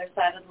on the other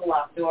side of the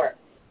locked door.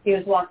 He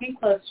was walking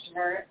close to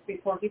her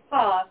before he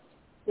paused,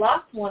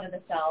 locked one of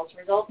the cells,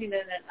 resulting in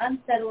an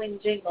unsettling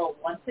jingle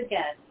once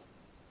again.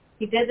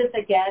 He did this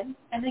again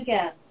and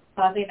again,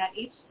 pausing at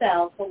each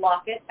cell to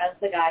lock it as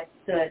the guide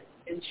stood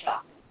in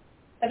shock.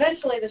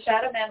 Eventually, the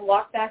shadow man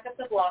walked back up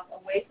the block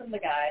away from the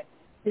guide,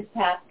 his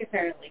task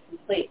apparently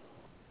complete.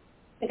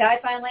 The guide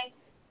finally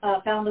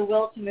found the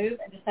will to move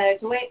and decided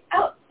to wait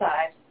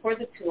outside for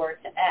the tour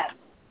to end.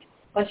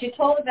 When she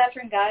told the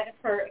veteran guide of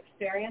her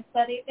experience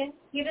that evening,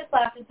 he just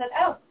laughed and said,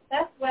 "Oh,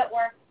 that's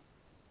Wentworth."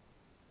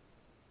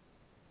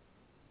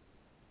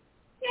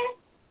 Yeah,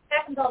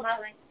 happens all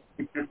night.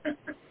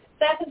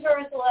 Staff and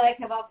tourists alike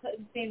have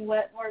often seen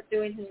Wentworth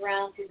doing his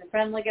rounds. He's a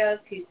friendly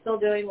ghost. He's still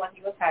doing what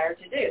he was hired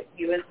to do.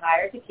 He was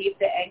hired to keep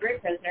the angry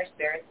prisoner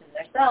spirits in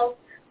their cells,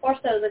 or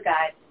so the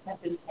guides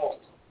have been told.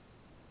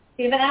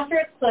 Even after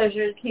its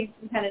closure, the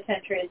Kingston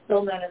Penitentiary is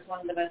still known as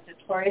one of the most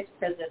notorious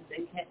prisons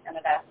in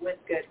Canada, with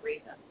good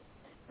reason.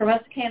 For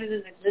most of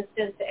Canada's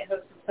existence, it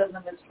hosts some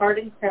of the most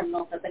hardened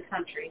criminals that the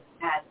country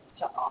has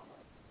to offer.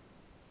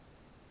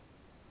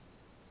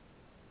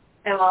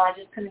 And well, I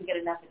just couldn't get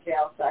enough of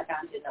jail, so I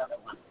found you another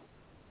one.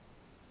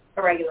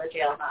 A regular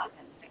jail, not a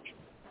penitentiary.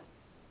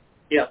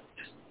 Yeah,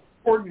 just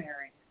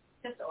ordinary.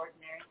 Just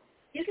ordinary.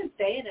 You can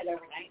stay in it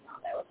overnight now,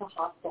 though. It's a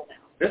hostel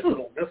now. This was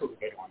a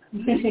good one.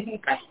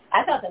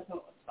 I thought that's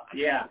what was fun.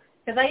 Yeah.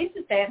 Because I used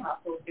to stay in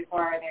hostels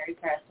before I married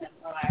Preston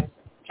when I was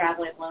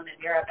traveling alone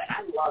in Europe, and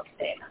I love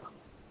staying at home.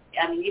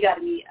 I mean, you got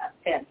to meet a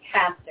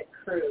fantastic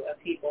crew of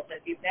people. So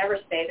if you've never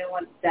stayed in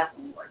one, it's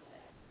definitely worth it.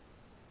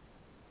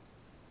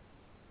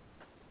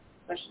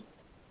 Questions?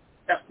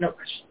 No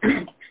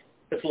question.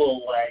 Just a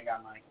little lag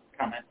on my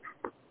comment.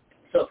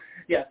 So,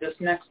 yeah, this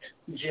next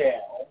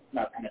jail,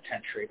 not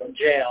penitentiary, but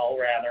jail,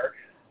 rather,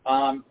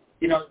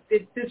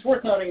 it's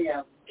worth noting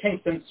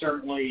Kingston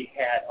certainly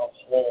had a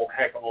whole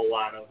heck of a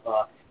lot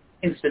of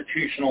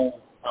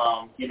institutional,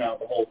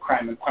 the whole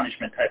crime and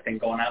punishment type thing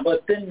going on,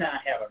 but did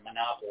not have a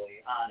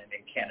monopoly on it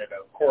in Canada,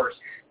 of course.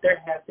 There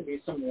has to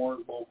be some more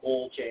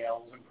local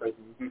jails and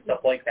prisons and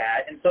stuff like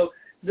that. And so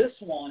this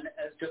one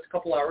is just a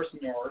couple hours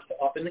north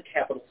up in the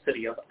capital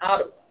city of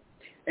Ottawa.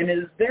 And it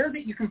is there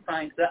that you can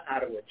find the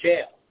Ottawa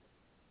Jail,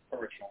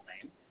 original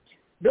name.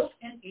 Built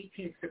in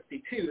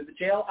 1862, the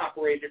jail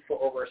operated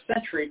for over a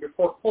century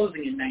before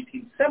closing in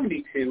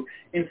 1972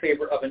 in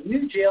favor of a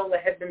new jail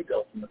that had been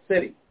built in the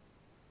city.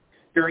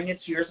 During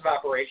its years of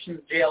operation,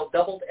 the jail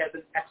doubled as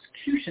an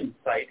execution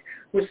site,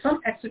 with some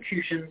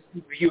executions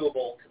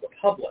viewable to the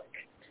public.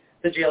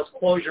 The jail's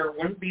closure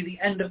wouldn't be the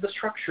end of the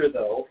structure,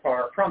 though,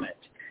 far from it.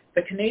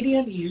 The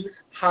Canadian Youth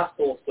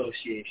Hostel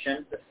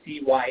Association, the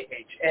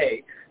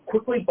CYHA,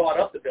 quickly bought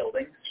up the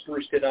building,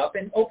 spruced it up,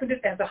 and opened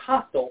it as a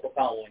hostel the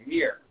following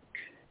year.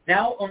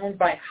 Now owned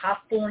by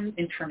Hosteling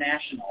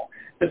International,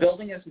 the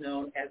building is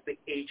known as the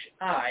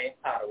HI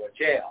Ottawa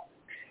Jail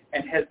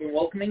and has been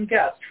welcoming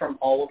guests from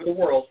all over the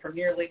world for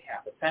nearly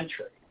half a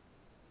century.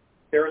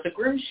 There is a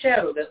grim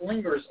shadow that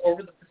lingers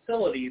over the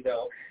facility,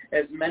 though,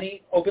 as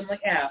many openly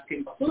ask,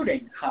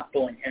 including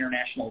Hosteling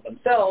International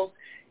themselves,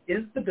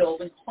 is the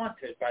building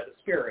haunted by the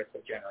spirits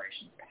of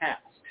generations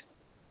past?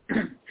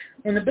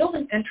 When the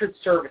building entered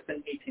service in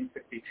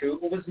 1862,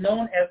 it was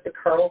known as the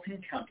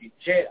Carleton County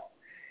Jail.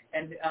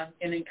 And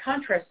in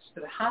contrast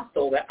to the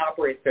hostel that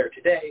operates there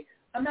today,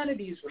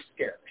 amenities were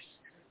scarce.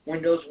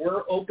 Windows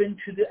were open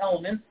to the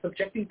elements,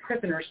 subjecting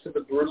prisoners to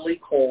the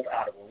brutally cold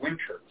Ottawa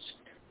winters.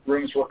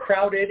 Rooms were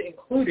crowded,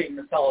 including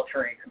the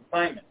solitary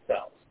confinement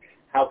cells.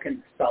 How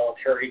can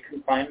solitary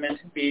confinement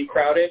be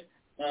crowded?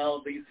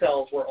 Well, these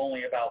cells were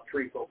only about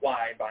 3 foot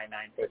wide by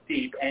 9 foot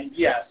deep, and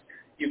yes,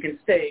 you can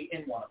stay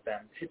in one of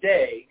them.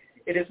 Today,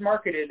 it is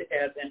marketed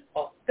as an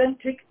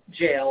authentic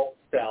jail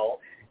cell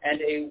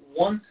and a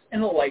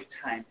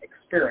once-in-a-lifetime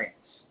experience.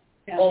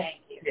 No,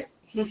 thank you.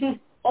 Yeah.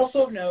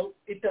 Also note,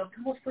 it does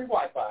come with free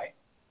Wi-Fi.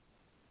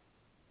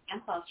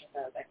 I'm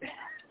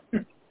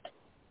claustrophobic.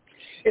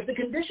 If the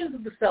conditions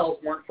of the cells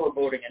weren't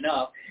foreboding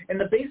enough, in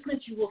the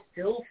basement you will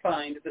still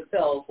find the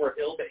cells where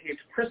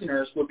ill-behaved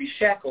prisoners would be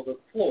shackled to the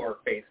floor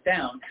face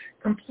down,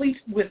 complete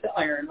with the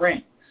iron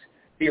rings.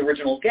 The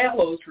original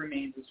gallows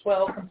remains as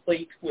well,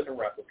 complete with a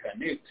replica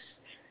noose.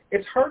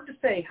 It's hard to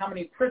say how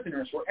many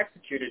prisoners were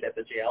executed at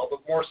the jail,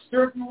 but more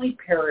certainly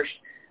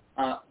perished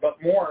as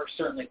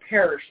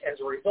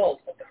a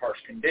result of the harsh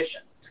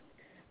conditions.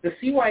 The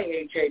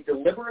CYHA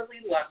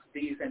deliberately left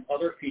these and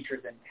other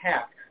features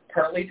intact,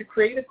 partly to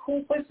create a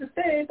cool place to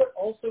stay, but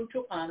also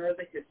to honor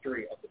the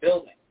history of the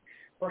building.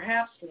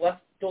 Perhaps less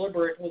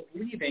deliberate was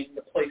leaving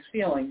the place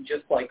feeling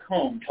just like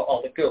home to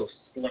all the ghosts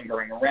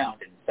lingering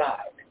around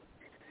inside.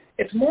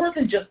 It's more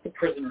than just the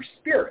prisoner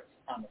spirits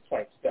on the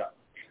site, though.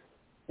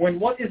 When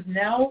what is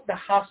now the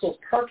hostel's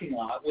parking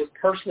lot was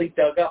partially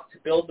dug up to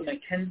build the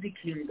Mackenzie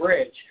King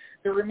Bridge,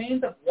 the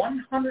remains of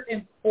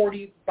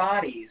 140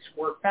 bodies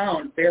were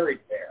found buried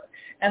there,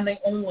 and they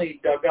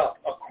only dug up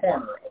a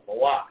corner of the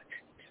lot.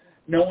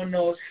 No one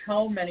knows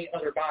how many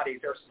other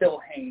bodies are still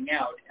hanging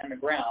out in the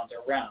grounds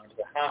around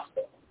the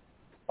hospital.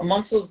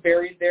 Amongst those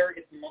buried there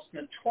is the most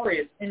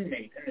notorious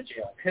inmate in the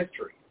jail's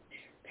history,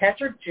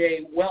 Patrick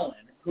J.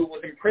 Wellen, who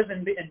was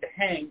imprisoned and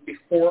hanged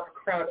before a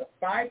crowd of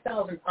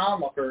 5,000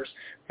 onlookers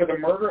for the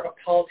murder of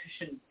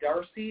politician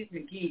Darcy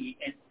McGee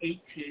in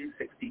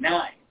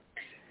 1869.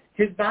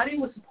 His body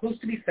was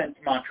supposed to be sent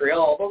to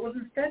Montreal, but was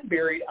instead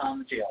buried on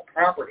the jail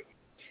property.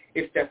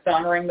 If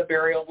dishonoring the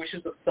burial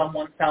wishes of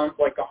someone sounds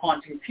like a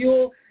haunting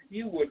fuel,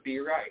 you would be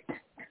right.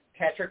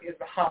 Patrick is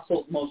the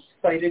hostel's most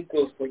cited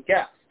ghostly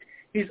guest.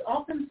 He's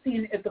often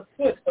seen at the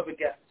foot of a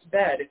guest's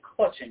bed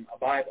clutching a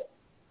Bible.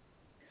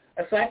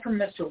 Aside from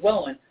Mr.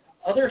 Wellen,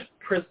 other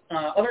spirits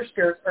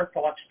are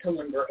thought to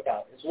linger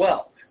about as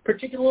well,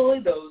 particularly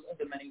those of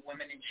the many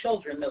women and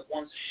children that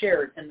once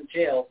shared in the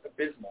jail's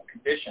abysmal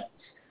conditions.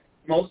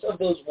 Most of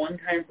those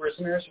one-time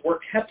prisoners were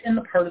kept in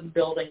the part of the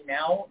building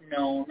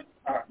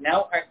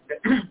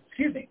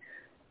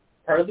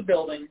part of the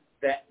building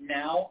that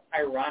now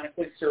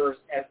ironically serves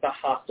as the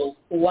hostel's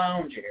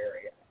lounge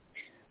area.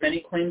 Many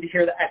claim to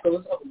hear the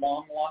echoes of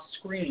long-lost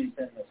screams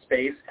in the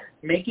space,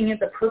 making it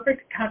the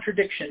perfect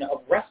contradiction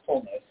of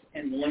restfulness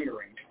and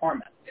lingering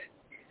torment.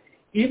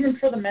 Even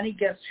for the many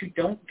guests who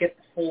don't get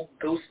the full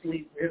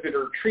ghostly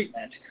visitor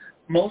treatment,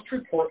 most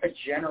report a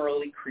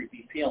generally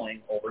creepy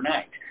feeling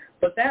overnight.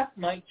 But that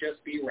might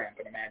just be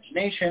rampant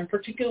imagination,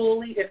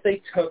 particularly if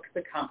they took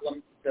the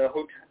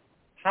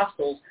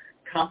hostel's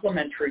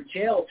complimentary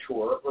jail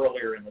tour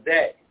earlier in the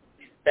day.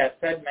 That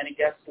said, many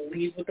guests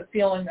leave with the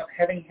feeling of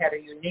having had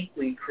a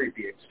uniquely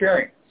creepy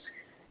experience.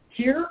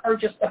 Here are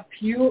just a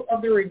few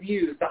of the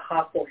reviews the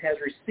hostel has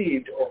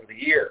received over the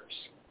years.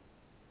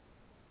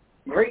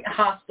 Great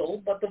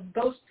hostel, but the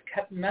ghosts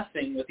kept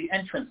messing with the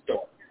entrance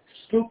door.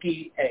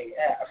 Spooky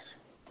AF.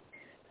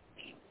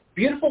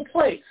 Beautiful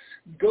place.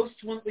 Ghosts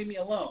wouldn't leave me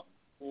alone.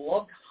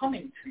 Loved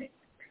humming to me.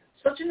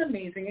 Such an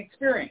amazing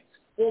experience.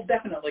 Will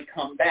definitely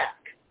come back.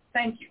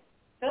 Thank you.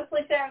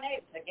 Ghostly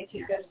serenades that get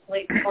you to go to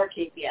sleep or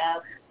keep you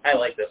up. I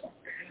like this one.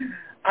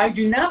 I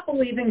do not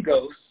believe in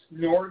ghosts,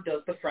 nor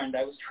does the friend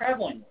I was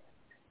traveling with.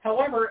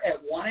 However,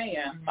 at 1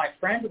 a.m., my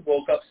friend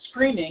woke up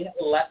screaming,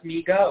 "Let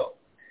me go."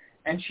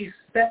 And she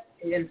said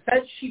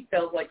she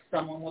felt like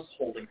someone was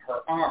holding her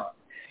arm,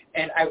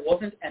 and I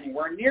wasn't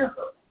anywhere near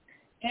her,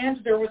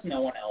 and there was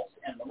no one else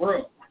in the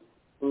room.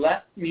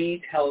 Let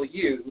me tell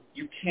you,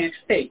 you can't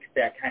fake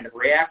that kind of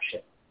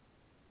reaction.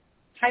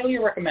 Highly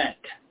recommend.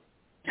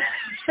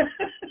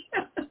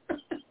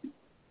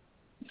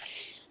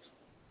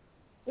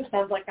 This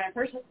sounds like my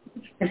person.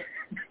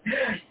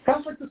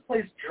 Sounds like this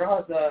place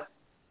draws a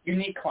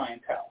unique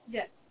clientele.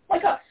 Yes.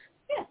 Like us.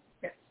 Yeah.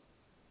 Yes.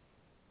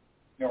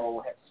 Nor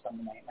will have to spend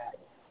the night mad.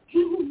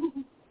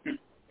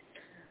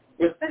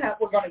 With that,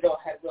 we're going to go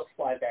ahead. We'll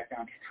slide back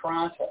down to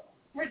Toronto.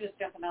 We're just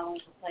jumping all over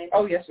the place.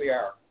 Oh, yes, we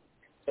are.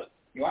 So,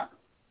 you want?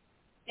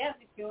 Yeah,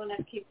 if you want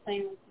to keep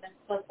playing with the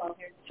football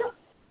here. Sure.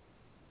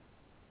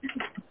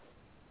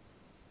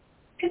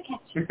 Good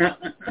catch.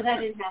 But I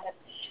didn't have it.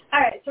 All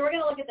right, so we're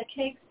going to look at the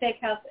Cake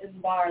Steakhouse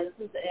and Bar.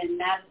 This is in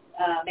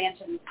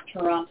Mansion,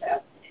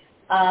 Toronto.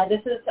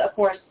 This is, of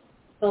course,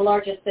 the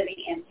largest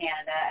city in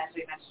Canada, as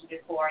we mentioned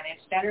before, and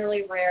it's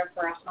generally rare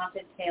for a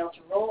haunted tale to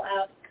roll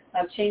out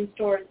of chain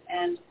stores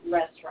and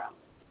restaurants.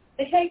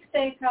 The Cake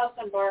Steakhouse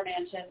and Bar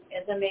Mansion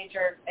is a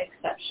major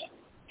exception.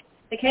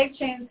 The Cake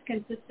chains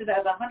consisted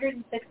of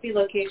 160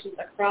 locations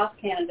across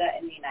Canada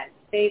and the United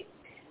States,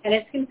 and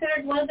it's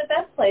considered one of the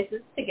best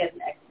places to get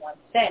an excellent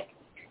steak.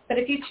 But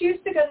if you choose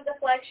to go to the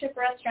flagship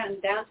restaurant in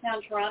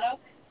downtown Toronto,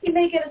 you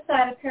may get a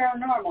side of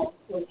paranormal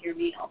with your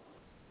meal.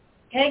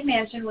 Cake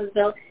Mansion was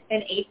built in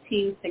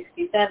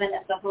 1867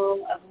 as the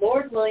home of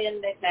Lord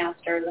William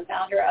McMaster, the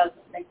founder of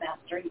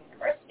McMaster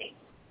University.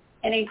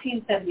 In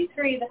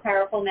 1873, the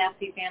powerful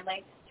Massey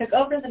family took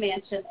over the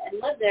mansion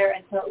and lived there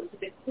until it was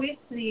bequeathed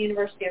to the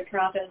University of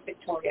Toronto's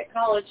Victoria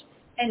College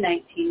in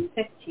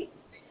 1915.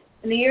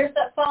 In the years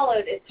that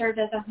followed, it served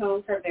as a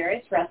home for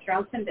various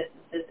restaurants and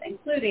businesses,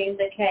 including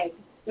the Keg,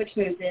 which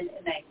moved in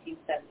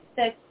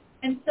 1976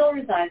 and still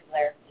resides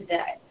there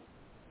today.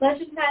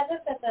 Legend has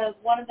it that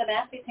one of the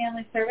Massey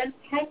family servants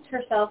hanged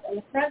herself in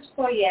the French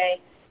foyer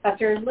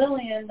after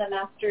Lillian, the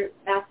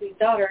Massey's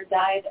daughter,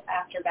 died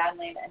after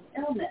battling an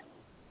illness.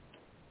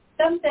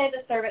 Some say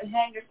the servant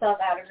hanged herself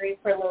out of grief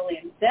for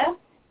Lillian's death,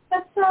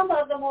 but some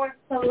of the more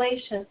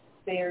salacious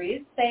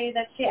theories say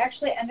that she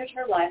actually ended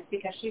her life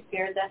because she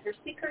feared that her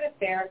secret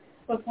affair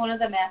with one of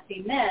the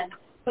Massey men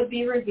would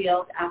be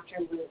revealed after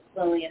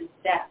Lillian's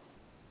death.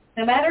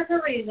 No matter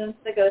her reasons,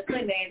 the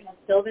ghostly maid has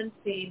still been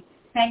seen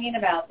hanging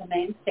about the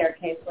main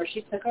staircase where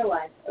she took her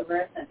life over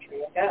a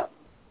century ago.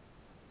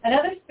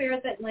 Another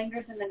spirit that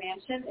lingers in the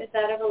mansion is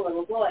that of a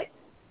little boy.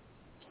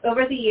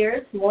 Over the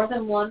years, more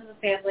than one of the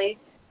family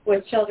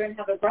with children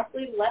have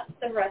abruptly left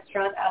the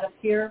restaurant out of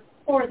fear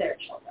for their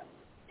children.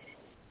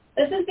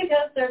 This is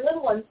because their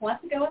little ones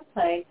want to go and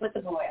play with the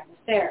boy on the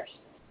stairs,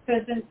 who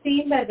has been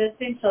seen by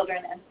visiting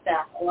children and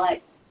staff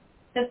alike.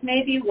 This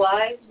may be a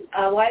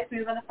wise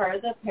move on the part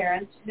of the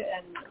parents,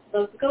 and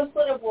the ghost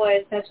little boy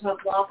is said to have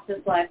lost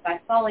his life by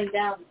falling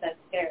down said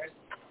stairs,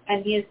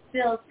 and he is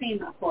still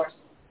seen, of course,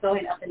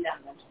 going up and down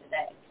them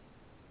today.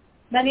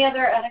 Many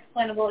other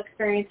unexplainable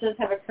experiences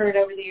have occurred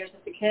over the years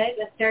at the Keg.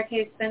 A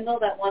staircase spindle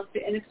that wants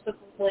to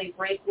inexplicably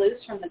break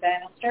loose from the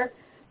banister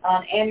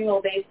on an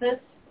annual basis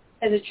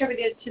is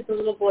attributed to the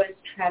little boy's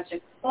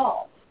tragic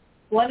fall.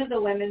 One of the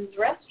women's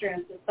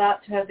restrooms is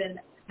thought to have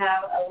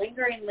a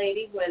lingering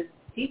lady who has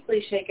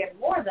deeply shaken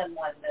more than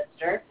one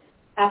visitor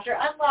after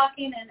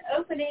unlocking and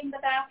opening the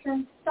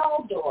bathroom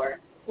stall door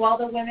while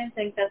the women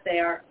think that they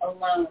are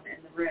alone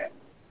in the room.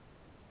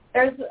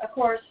 There's, of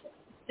course,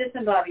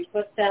 disembodied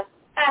footsteps,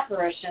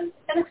 apparitions,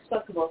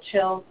 inexplicable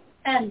chills,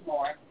 and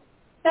more.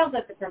 Sounds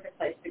like the perfect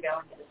place to go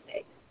and get a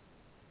steak.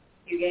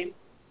 You game?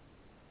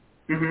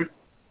 Mm-hmm.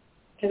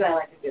 Because I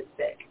like a good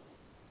steak.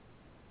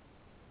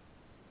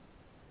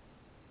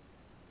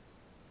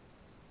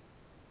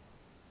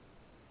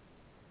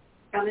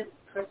 Comments?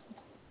 Questions?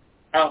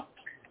 Oh,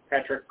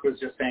 Patrick was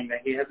just saying that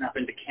he has not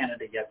been to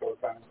Canada yet, but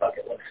it's on his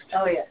bucket list.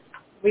 Oh, yes.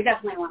 We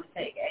definitely want to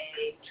take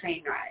a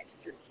train ride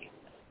through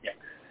Canada. Yeah.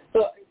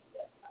 So,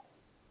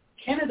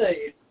 Canada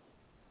is,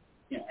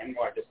 and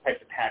I just typed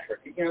to Patrick,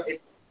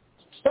 it's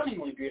a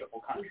stunningly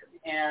beautiful country,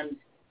 and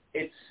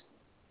it's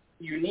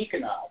unique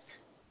enough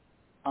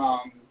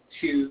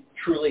to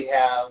truly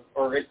have,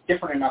 or it's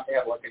different enough to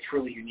have like a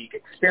truly unique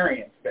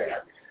experience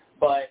there,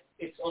 but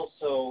it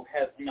also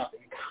has enough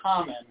in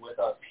common with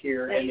us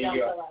here in the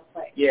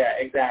U.S. Yeah,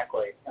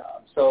 exactly.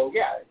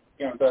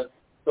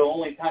 The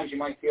only times you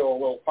might feel a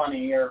little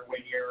funny are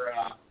when you're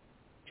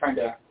trying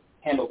to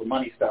handle the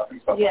money stuff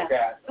and stuff like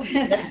that.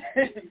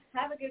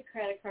 Have a good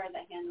credit card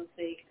that handles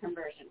the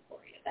conversion for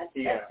you. That's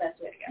the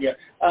best way to go. Yeah.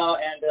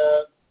 And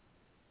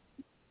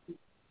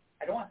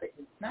I don't want to say,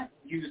 it's not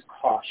use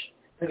caution,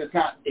 because it's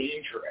not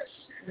dangerous.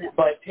 No.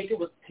 But take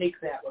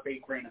that with a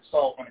grain of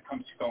salt when it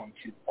comes to going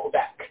to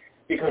Quebec,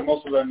 because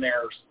most of them,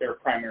 their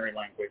primary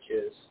language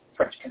is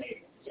French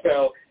Canadian.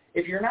 So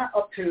if you're not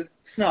up to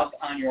snuff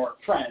on your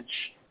French,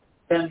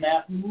 then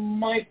that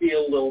might be a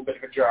little bit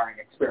of a jarring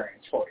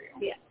experience for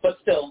you. Yeah. But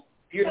still,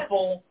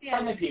 beautiful,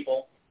 friendly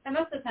people. And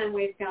most of the time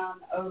we've gone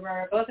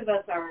over, both of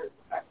us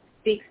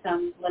speak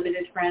some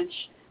limited French.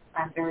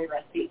 I'm very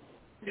rusty.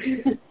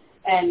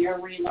 And you're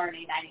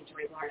relearning. I need to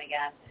relearn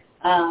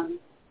again.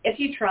 If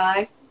you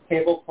try.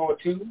 Table for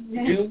two,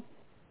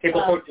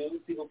 Table for two,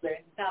 people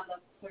say. But,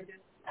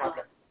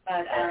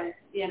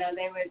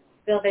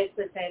 they'll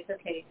basically say it's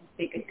okay, you can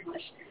speak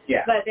English.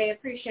 Yeah. But they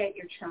appreciate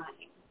your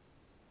trying.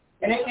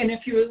 And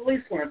if you at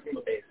least learn some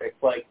of the basics,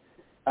 like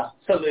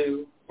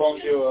salut,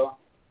 bonjour,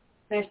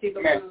 merci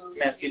beaucoup.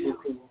 Merci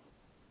beaucoup.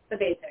 The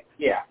basics.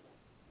 Yeah.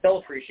 They'll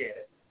appreciate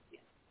it.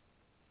 Yes.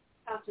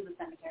 Out to the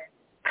cemetery.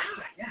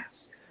 Yes.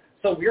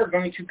 So we are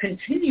going to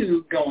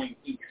continue going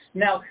east.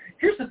 Now,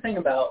 here's the thing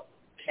about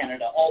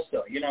Canada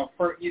also.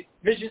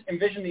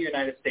 Envision the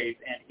United States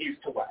and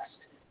east to west,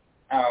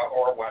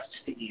 or west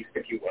to east,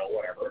 if you will,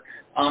 whatever.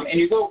 And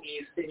you go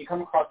east, and you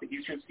come across the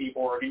eastern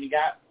seaboard, and you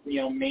got,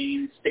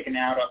 Maine sticking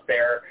out up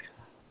there.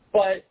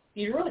 But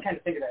you really kind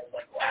of think of that as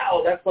like,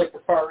 wow, that's like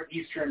the far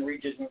eastern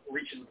reaches of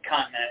the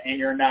continent, and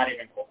you're not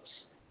even close.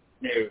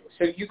 No.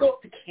 So you go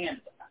up to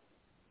Canada.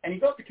 And you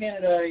go up to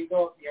Canada, you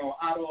go up,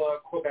 Ottawa,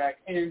 Quebec,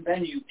 and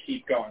then you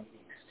keep going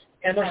east.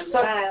 And there's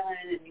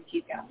Island, and you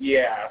keep going.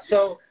 Yeah.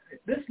 So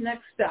this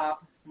next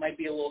stop might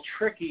be a little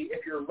tricky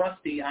if you're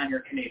rusty on your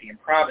Canadian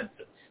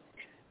provinces.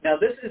 Now,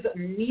 this is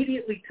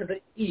immediately to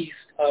the east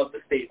of the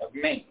state of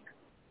Maine,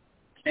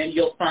 and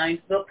you'll find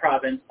the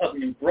province of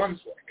New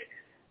Brunswick.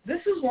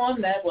 This is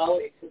one that,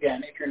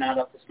 if you're not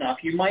up to snuff,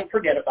 you might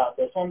forget about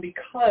this one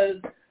because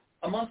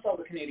amongst all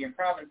the Canadian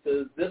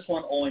provinces, this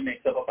one only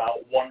makes up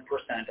about 1%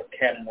 of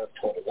Canada's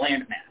total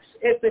land mass.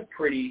 It's a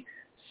pretty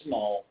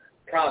small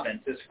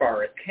province as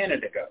far as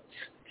Canada goes.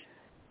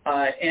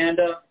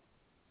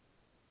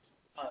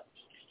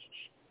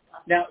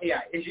 Now,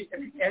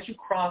 as you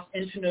cross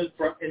into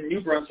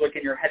New Brunswick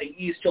and you're heading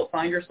east, you'll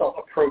find yourself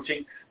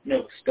approaching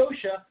Nova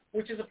Scotia,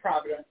 which is a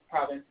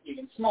province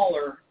even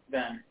smaller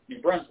than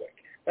New Brunswick.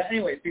 But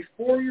anyways,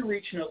 before you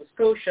reach Nova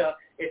Scotia,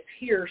 it's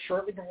here,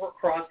 shortly before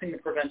crossing the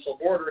provincial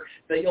border,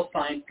 that you'll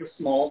find the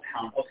small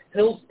town of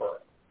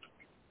Hillsborough.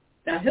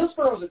 Now,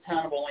 Hillsborough is a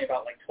town of only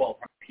about 1,200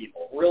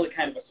 people, really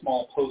kind of a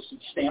small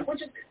postage stamp,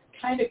 which is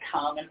kind of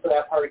common for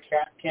that part of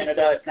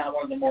Canada. It's not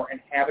one of the more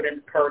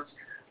inhabited parts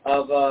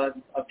of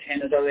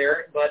Canada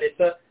there, but it's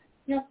a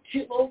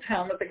cute little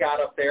town that they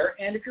got up there.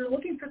 And if you're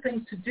looking for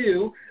things to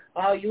do,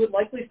 you would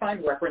likely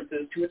find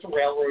references to its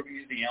railroad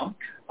museum.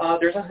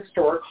 There's a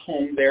historic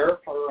home there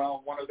for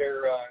one of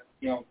their,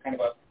 kind of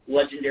a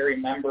legendary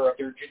member of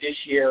their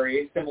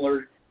judiciary,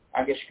 similar,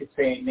 I guess you could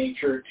say, in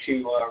nature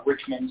to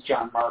Richmond's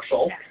John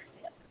Marshall.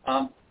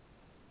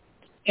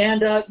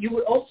 And you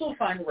would also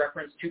find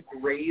reference to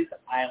Gray's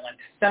Island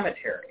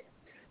Cemetery.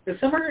 This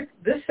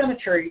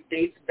cemetery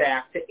dates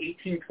back to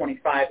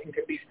 1825 and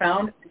can be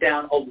found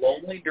down a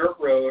lonely dirt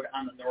road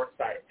on the north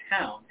side of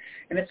town.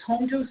 And it's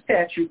home to a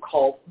statue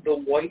called the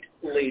White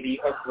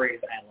Lady of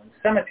Gray's Island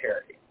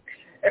Cemetery.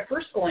 At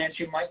first glance,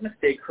 you might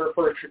mistake her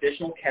for a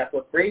traditional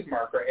Catholic grave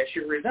marker as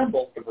she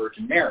resembles the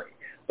Virgin Mary,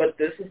 but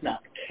this is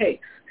not the case.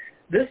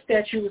 This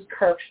statue was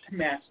carved to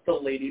match the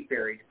lady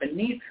buried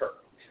beneath her.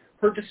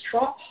 Her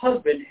distraught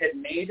husband had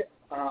made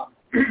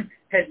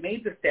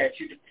the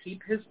statue to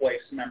keep his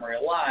wife's memory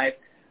alive,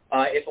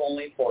 if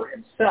only for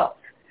himself.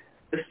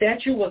 The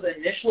statue was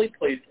initially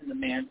placed in the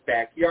man's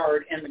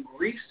backyard, and the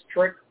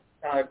grief-struck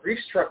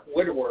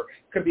widower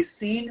could be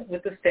seen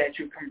with the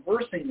statue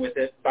conversing with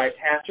it by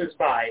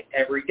passers-by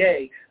every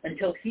day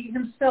until he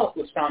himself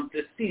was found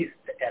deceased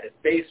at its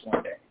base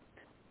one day.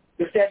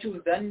 The statue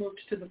was then moved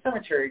to the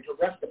cemetery to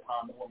rest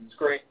upon the woman's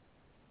grave.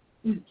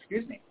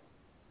 Excuse me.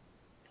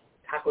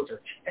 Tacos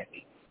are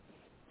checking.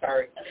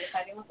 Sorry. Are they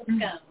fighting with the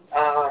scones?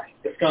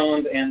 The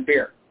scones and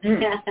beer.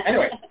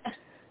 Anyway,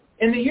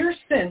 in the years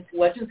since,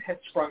 legends have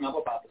sprung up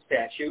about the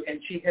statue,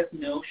 and she has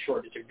no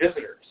shortage of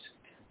visitors,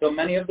 though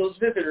many of those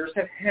visitors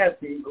have had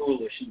some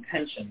ghoulish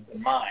intentions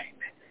in mind.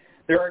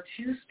 There are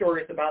two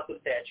stories about the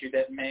statue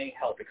that may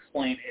help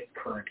explain its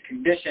current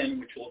condition,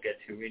 which we'll get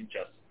to in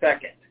just a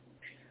second.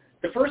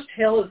 The first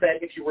tale is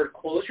that if you were to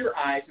close your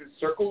eyes and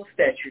circle the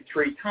statue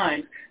 3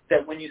 times,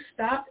 that when you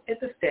stopped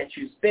at the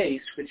statue's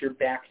base with your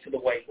back to the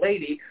White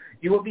Lady,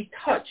 you will be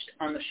touched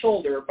on the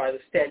shoulder by the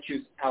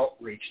statue's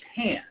outreached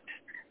hand.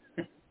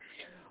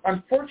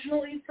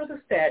 Unfortunately for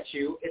the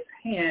statue, its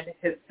hand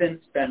has since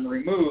been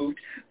removed,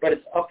 but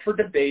it's up for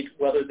debate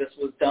whether this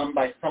was done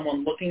by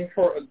someone looking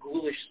for a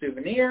ghoulish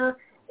souvenir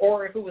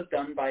or if it was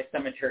done by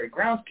cemetery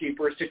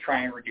groundskeepers to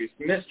try and reduce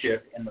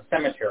mischief in the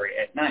cemetery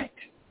at night.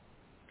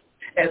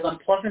 As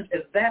unpleasant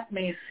as that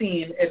may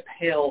seem, it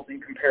pales in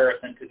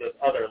comparison to this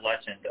other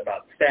legend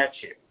about the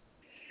statue.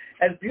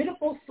 As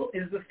beautiful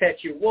as the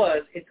statue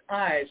was, its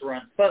eyes were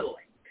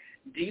unsettling.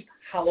 Deep,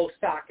 hollow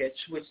sockets,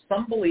 which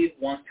some believe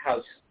once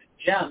housed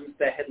gems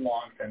that had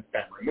long since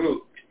been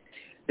removed.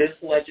 This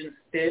legend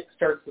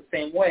starts the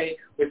same way,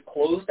 with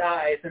closed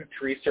eyes and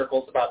 3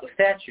 circles about the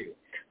statue.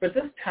 But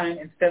this time,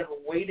 instead of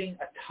awaiting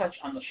a touch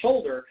on the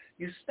shoulder,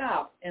 you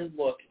stop and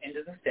look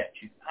into the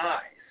statue's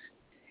eyes.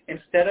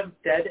 Instead of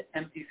dead,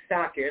 empty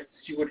sockets,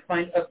 you would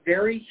find a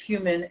very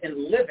human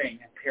and living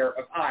pair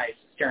of eyes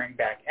staring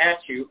back at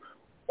you,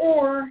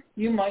 or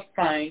you might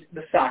find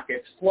the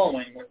sockets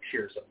flowing with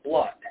tears of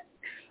blood.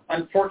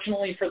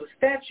 Unfortunately for the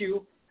statue,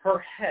 her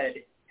head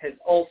has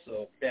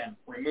also been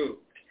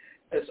removed.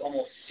 This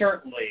almost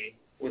certainly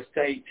was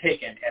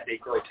taken as a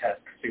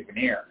grotesque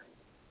souvenir.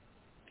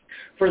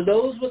 For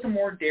those with a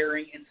more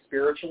daring and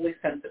spiritually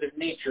sensitive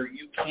nature,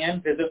 you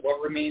can visit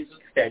what remains of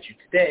the statue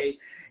today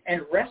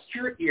and rest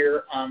your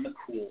ear on the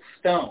cool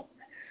stone.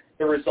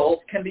 The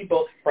results can be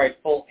both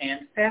frightful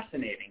and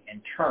fascinating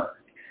in turn.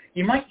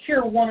 You might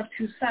hear one of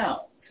 2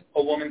 sounds,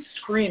 a woman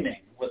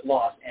screaming with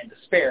loss and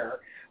despair,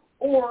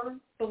 or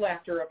the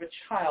laughter of a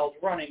child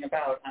running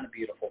about on a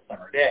beautiful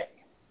summer day.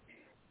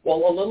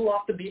 While a little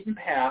off the beaten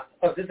path,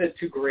 a visit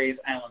to Gray's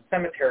Island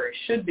Cemetery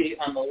should be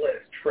on the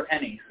list for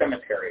any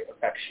cemetery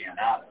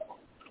aficionado.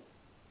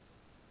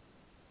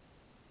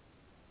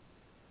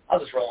 I'll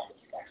just roll on to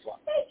the next one.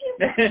 Thank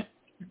you.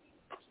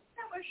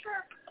 That was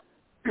sure.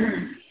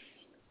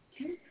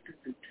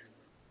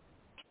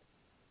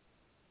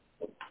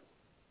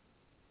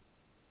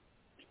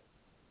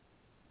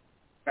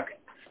 Okay.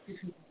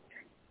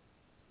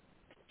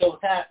 So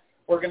with that,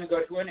 we're going to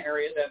go to an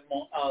area that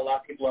a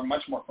lot of people are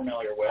much more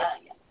familiar with,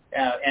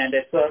 and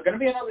it's going to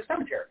be another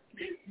cemetery.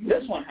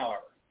 This one,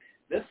 however,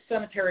 this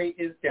cemetery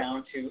is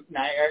down to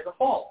Niagara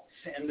Falls,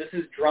 and this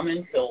is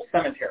Drummond Hill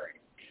Cemetery.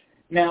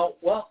 Now,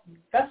 well,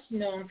 best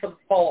known for the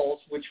falls,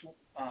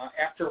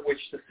 after which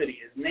the city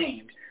is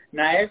named,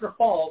 Niagara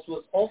Falls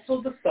was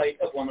also the site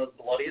of one of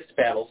the bloodiest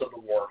battles of the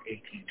War of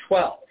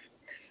 1812.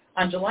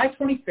 On July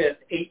 25,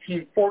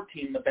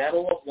 1814, the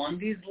Battle of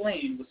Lundy's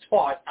Lane was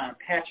fought on a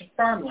patch of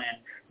farmland,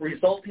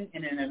 resulting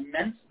in an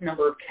immense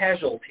number of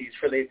casualties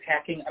for the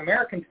attacking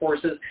American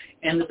forces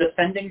and the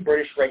defending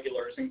British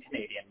regulars and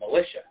Canadian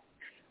militia.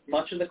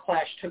 Much of the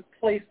clash took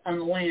place on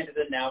the land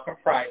that now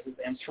comprises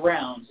and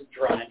surrounds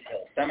Drummond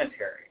Hill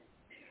Cemetery.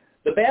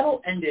 The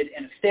battle ended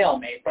in a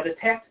stalemate, but a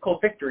tactical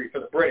victory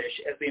for the British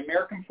as the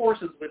American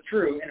forces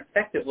withdrew and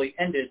effectively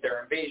ended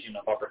their invasion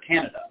of Upper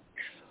Canada.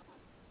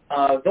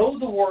 Though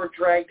the war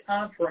dragged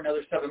on for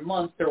another 7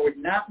 months, there would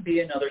not be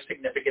another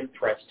significant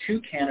threat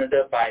to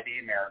Canada by the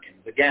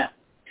Americans again.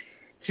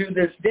 To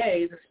this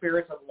day, the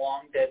spirits of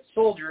long-dead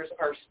soldiers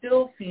are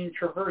still seen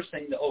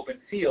traversing the open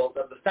fields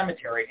of the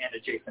cemetery and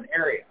adjacent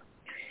area.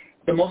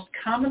 The most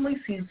commonly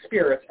seen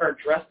spirits are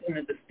dressed in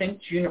the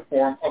distinct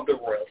uniform of the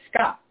Royal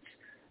Scots,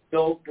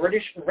 though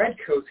British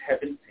redcoats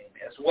have been seen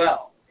as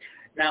well.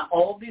 Now,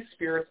 all of these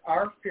spirits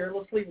are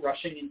fearlessly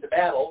rushing into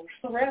battle,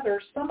 so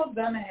rather, some of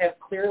them have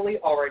clearly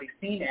already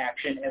seen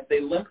action as they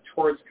limp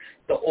towards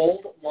the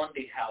old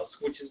Lundy House,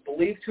 which is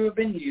believed to have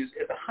been used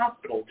as a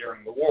hospital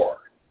during the war.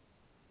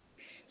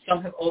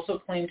 Some have also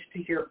claimed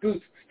to hear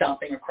boots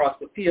stomping across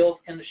the fields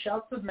and the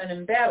shouts of men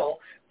in battle,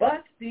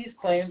 but these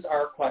claims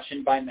are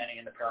questioned by many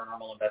in the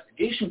paranormal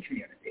investigation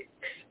community.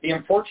 The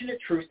unfortunate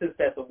truth is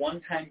that the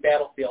one-time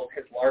battlefield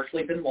has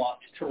largely been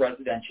lost to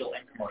residential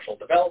and commercial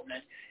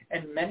development,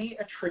 and many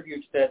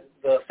attribute the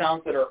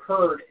sounds that are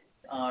heard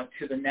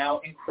to the now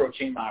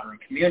encroaching modern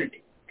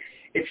community.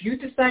 If you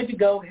decide to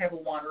go have a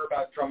wander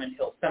about Drummond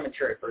Hill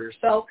Cemetery for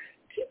yourself,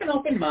 keep an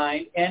open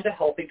mind and a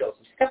healthy dose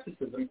of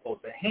skepticism close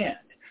at hand.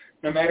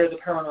 No matter the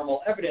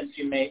paranormal evidence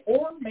you may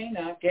or may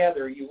not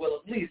gather, you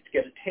will at least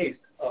get a taste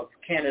of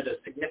Canada's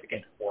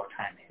significant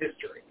wartime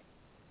history.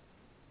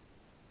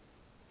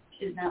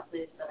 She's not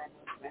pleased that I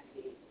moved my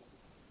feet.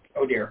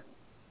 Oh, dear.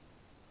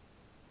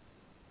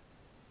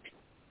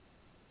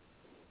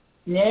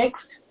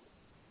 Next.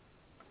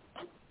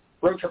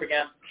 Road trip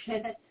again.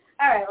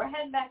 All right, we're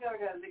heading back over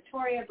to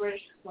Victoria,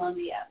 British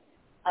Columbia.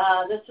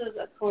 This is,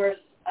 of course,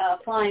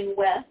 flying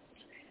west,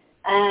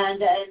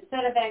 and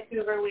instead of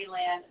Vancouver, we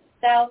land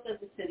south of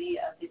the city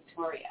of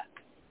Victoria.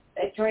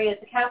 Victoria is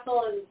the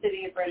capital of the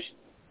city of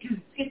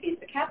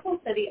the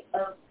capital city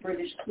of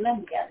British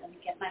Columbia. Let me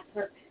get my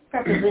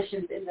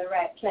prepositions in the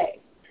right place.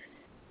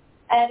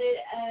 And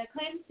it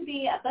claims to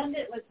be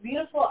abundant with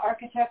beautiful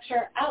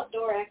architecture,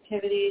 outdoor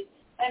activities,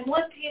 and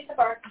one piece of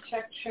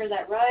architecture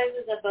that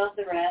rises above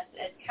the rest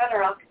is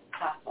Cataract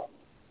Castle.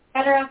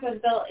 Cataract was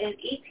built in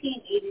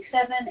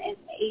 1887 and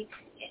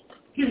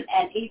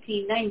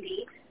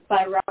 1890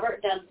 by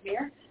Robert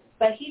Dunsmuir,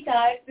 but he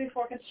died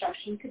before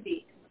construction could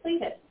be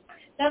completed.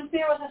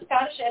 Dunsmuir was a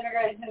Scottish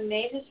immigrant who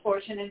made his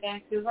fortune in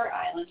Vancouver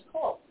Island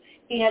coal.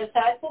 He had a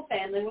sizable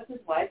family with his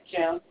wife,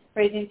 Joan,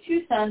 raising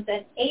 2 sons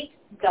and 8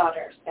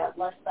 daughters. God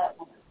bless that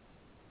woman.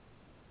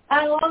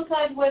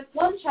 Alongside with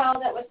 1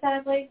 child that was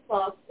sadly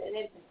lost in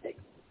infancy.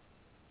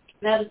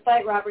 Now,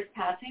 despite Robert's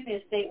passing, the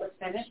estate was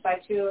finished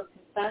by 2 of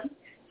his sons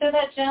so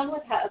that Joan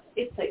would have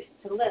a place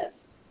to live.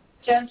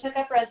 Joan took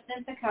up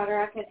residence in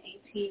Cataract in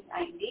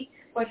 1890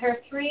 with her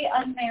 3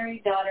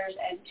 unmarried daughters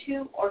and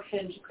 2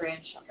 orphaned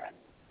grandchildren.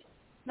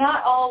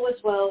 Not all was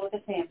well with the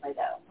family,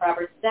 though.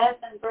 Robert's death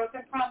and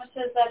broken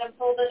promises that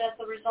unfolded as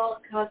a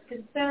result caused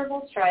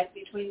considerable strife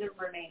between the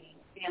remaining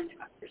family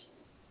members.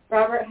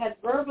 Robert had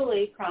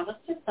verbally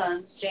promised his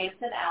sons, James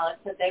and Alex,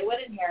 that they would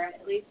inherit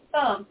at least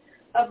some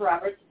of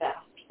Robert's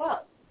vast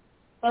wealth.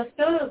 Most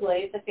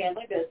notably, the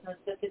family business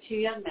that the 2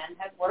 young men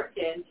had worked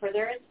in for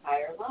their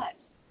entire lives.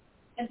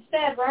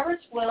 Instead,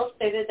 Robert's will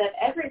stated that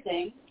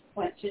everything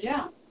went to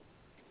Joan.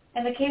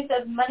 In the case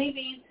of money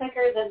being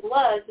thicker than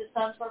blood, the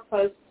sons were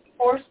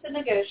forced to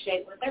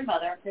negotiate with their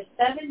mother for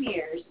 7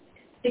 years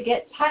to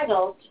get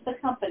title to the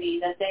company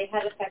that they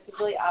had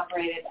effectively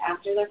operated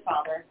after their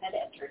father had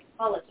entered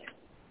politics.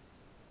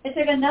 It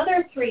took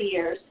another 3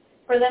 years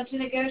for them to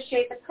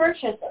negotiate the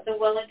purchase of the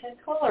Wellington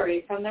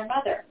Colliery from their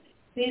mother.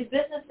 These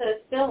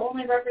businesses still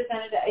only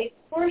represented a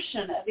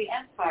portion of the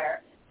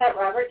empire that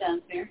Robert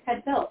Dunsmuir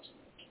had built.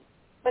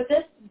 With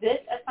this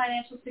bit of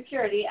financial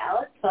security,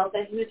 Alex felt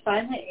that he was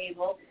finally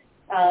able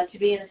to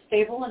be in a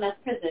stable enough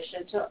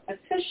position to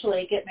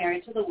officially get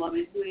married to the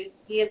woman who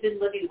he had been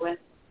living with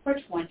for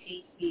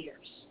 20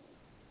 years.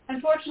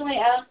 Unfortunately,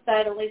 Alex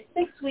died only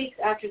 6 weeks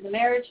after the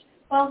marriage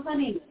while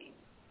honeymooning.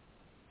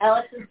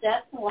 Alex's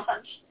death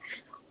launched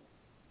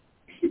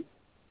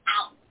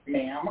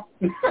Ma'am.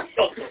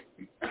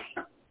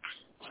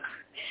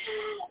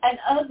 an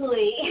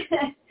ugly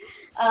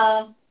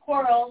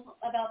quarrel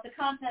about the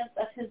contents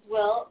of his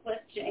will, with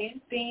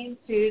James being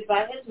sued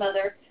by his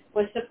mother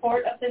with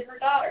support of her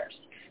daughters.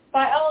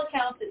 By all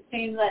accounts, it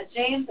seems that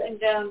James and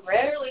Joan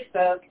rarely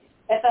spoke,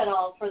 if at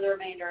all, for the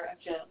remainder of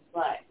Joan's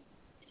life.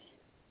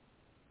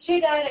 She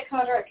died at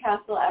Carteret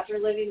Castle after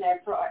living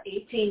there for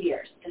 18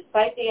 years.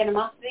 Despite the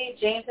animosity,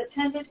 James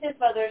attended his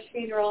mother's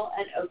funeral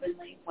and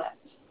openly wept.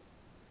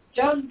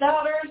 Joan's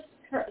daughters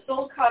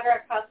sold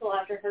Carteret Castle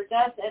after her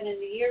death, and in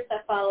the years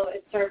that followed,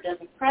 it served as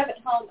a private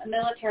home, a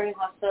military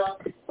hospital,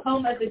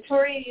 home of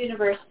Victoria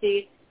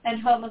University,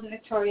 and home of the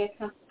Victoria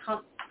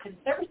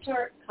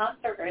Conservatory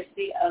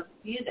of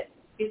Music.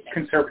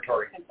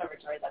 Conservatory.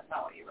 Conservatory, that's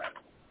not what you wrote.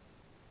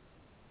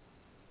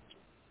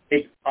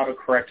 Big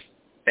autocorrect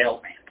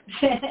failed man.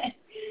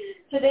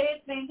 Today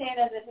it's maintained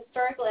as a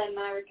historic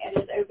landmark and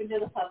is open to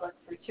the public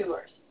for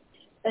tours.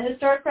 The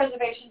Historic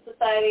Preservation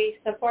Society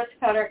supports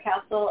Carteret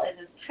Castle and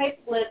is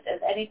tight-lipped as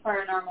any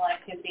paranormal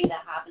activity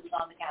that happens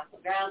on the castle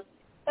grounds,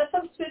 but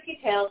some spooky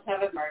tales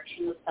have emerged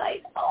from the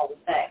site all the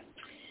same.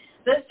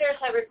 Visitors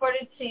have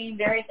reported seeing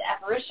various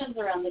apparitions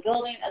around the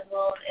building, as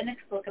well as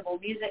inexplicable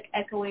music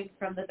echoing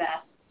from the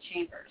vast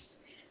chambers.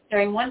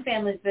 During one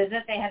family's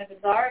visit, they had a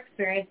bizarre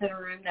experience in a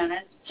room known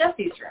as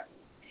Jessie's room.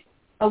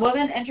 A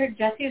woman entered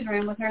Jessie's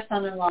room with her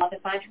son-in-law to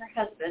find her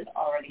husband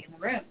already in the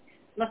room,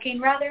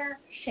 looking rather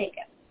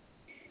shaken.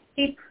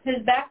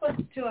 His back was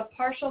to a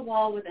partial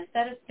wall with a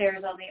set of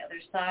stairs on the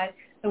other side.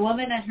 The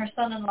woman and her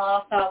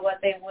son-in-law saw what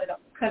they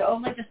could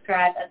only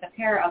describe as a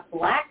pair of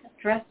black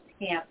dress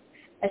pants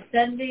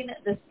ascending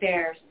the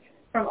stairs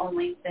from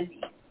only the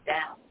knees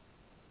down.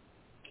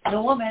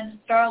 The woman,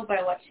 startled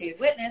by what she had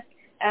witnessed,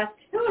 asked,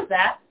 "Who was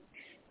that?"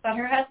 But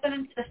her husband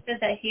insisted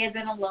that he had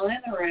been alone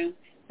in the room,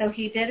 though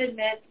he did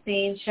admit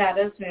seeing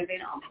shadows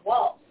moving on the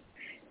walls.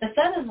 The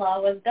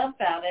son-in-law was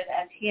dumbfounded,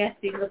 as he had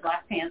seen the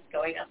black pants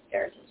going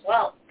upstairs as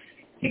well.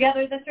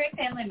 Together, the 3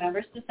 family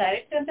members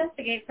decided to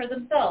investigate for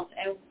themselves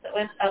and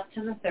went up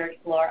to the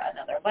 3rd floor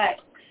another way.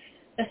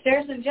 The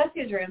stairs in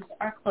Jessie's rooms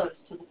are closed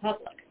to the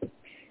public.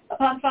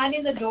 Upon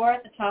finding the door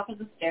at the top of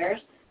the stairs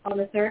on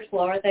the 3rd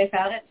floor, they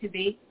found it to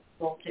be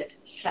bolted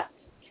shut,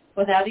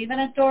 without even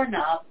a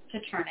doorknob to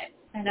turn it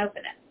and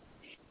open it.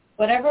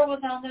 Whatever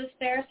was on those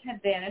stairs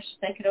had vanished.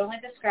 They could only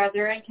describe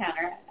their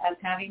encounter as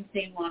having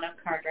seen one of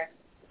Cartwright's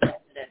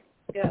resident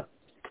ghosts.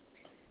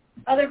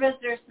 Other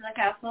visitors to the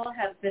castle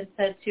have been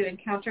said to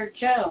encounter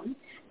Joan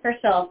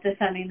herself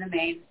descending the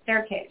main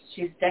staircase.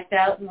 She's decked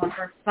out in one of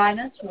her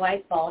finest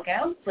white ball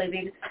gowns,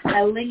 leaving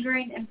a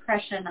lingering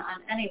impression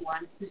on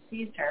anyone who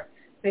sees her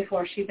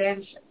before she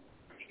vanishes.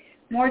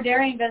 More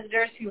daring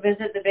visitors who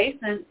visit the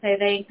basement say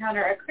they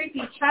encounter a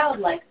creepy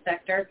childlike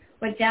specter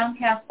with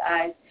downcast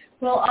eyes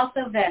who will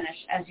also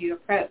vanish as you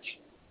approach.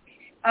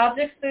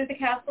 Objects through the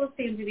castle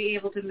seem to be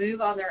able to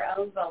move on their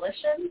own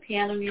volition.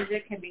 Piano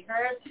music can be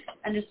heard,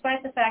 and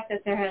despite the fact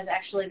that there has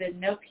actually been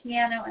no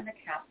piano in the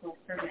castle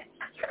for many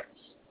years.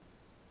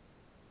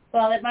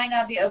 While it might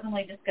not be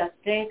openly discussed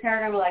today,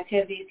 paranormal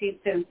activity seems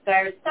to have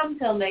inspired some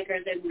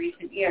filmmakers in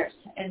recent years.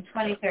 In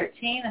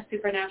 2013, a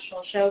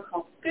supernatural show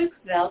called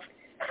Spookville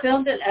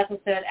filmed an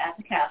episode at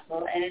the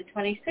castle, and in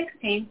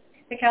 2016,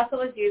 the castle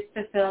was used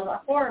to film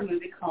a horror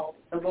movie called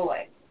The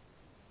Boy.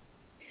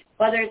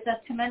 Whether it's a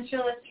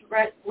tumultuous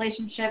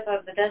relationship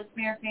of the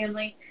Dunsmuir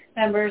family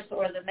members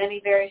or the many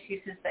various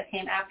uses that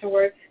came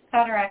afterward,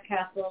 Cataract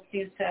Castle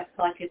seems to have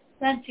collected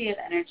plenty of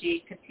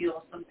energy to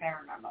fuel some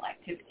paranormal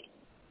activity.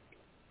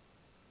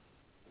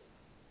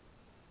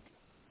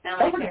 That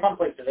was a fun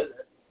place to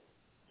visit.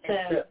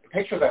 The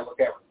pictures I looked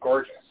at were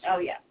gorgeous. Oh,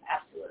 yeah,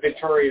 absolutely.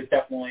 Victoria is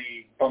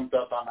definitely bumped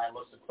up on my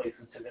list of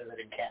places to visit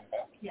in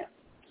Canada. Yeah.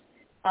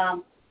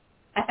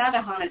 I found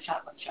a haunted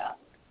chocolate shop.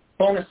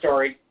 Bonus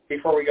story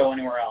before we go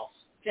anywhere else.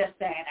 Just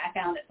saying, I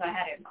found it, so I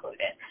had to include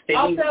it.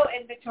 Also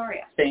in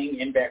Victoria. Staying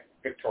in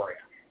Victoria.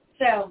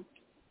 So,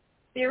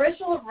 the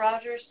original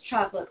Rogers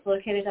Chocolates,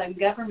 located on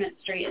Government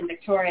Street in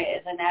Victoria,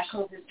 is a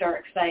National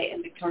Historic Site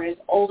and Victoria's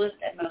oldest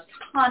and most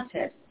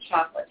haunted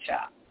chocolate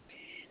shop.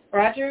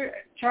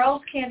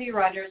 Charles Candy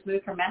Rogers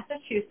moved from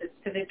Massachusetts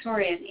to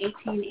Victoria in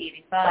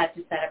 1885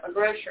 to set up a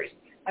grocery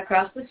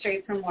across the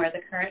street from where the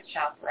current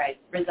shop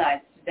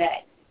resides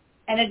today.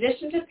 In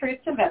addition to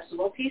fruits and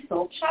vegetables, he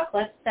sold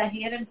chocolates that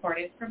he had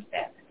imported from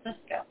San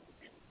Francisco.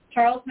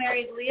 Charles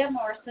married Leah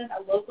Morrison,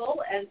 a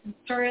local, and since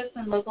tourists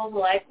and locals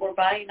alike were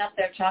buying up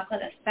their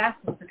chocolate as fast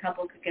as the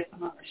couple could get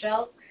them on the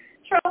shelves,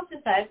 Charles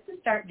decided to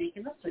start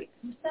making the sweets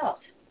himself.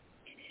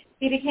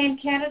 He became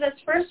Canada's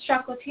first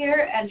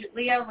chocolatier, and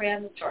Leah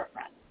ran the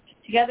storefront.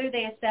 Together,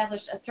 they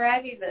established a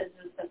thriving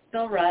business that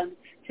still runs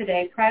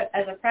today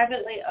as a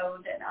privately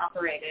owned and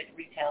operated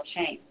retail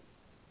chain.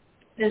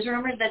 It is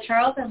rumored that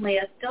Charles and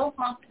Leah still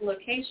haunt the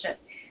location.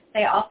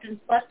 They often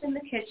slept in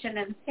the kitchen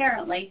and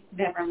apparently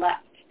never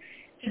left.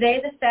 Today,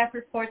 the staff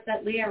reports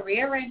that Leah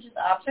rearranges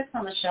objects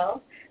on the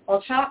shelves,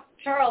 while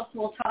Charles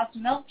will toss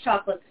milk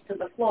chocolates to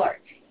the floor.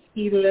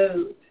 He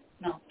loathes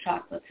milk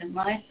chocolates in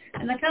life,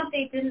 and the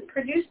company didn't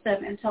produce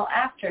them until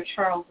after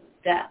Charles'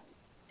 death.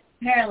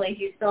 Apparently,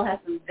 he still has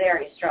some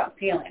very strong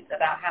feelings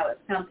about how his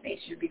company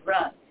should be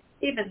run,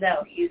 even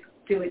though he's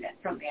doing it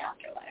from the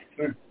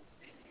afterlife.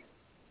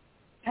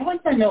 I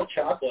like my milk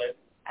chocolate.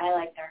 I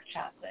like dark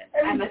chocolate.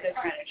 I'm a good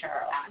friend of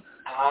Charles.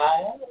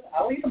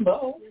 I'll eat them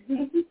both.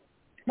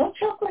 Milk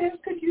chocolate has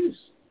good use.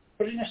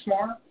 Put it in a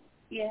s'more.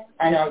 Yeah.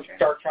 I know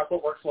dark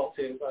chocolate works well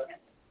too, but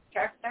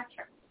dark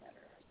chocolate's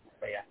better.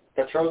 But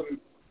yeah, to throw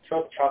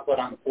the chocolate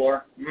on the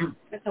floor.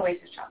 It's a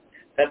waste of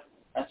chocolate.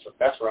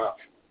 That's rough.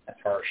 That's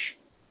harsh.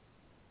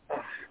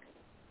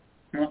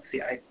 Let's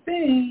see. I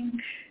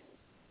think.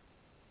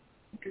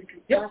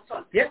 Yep.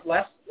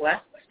 Last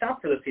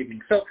stop for this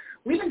evening. So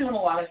we've been doing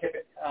a lot of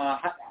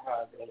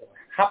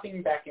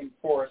hopping back and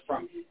forth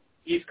from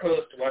East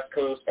Coast to West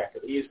Coast, back to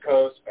the East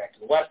Coast, back to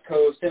the West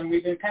Coast, and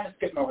we've been kind of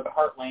skipping over the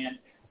heartland,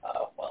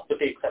 with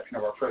the exception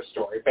of our first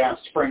story. Banff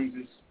Springs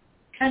is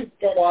kind of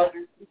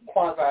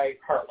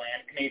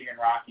quasi-heartland, Canadian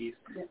Rockies,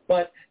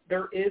 but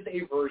there is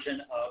a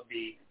version of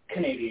the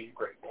Canadian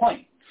Great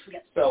Plains.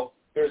 Yes. So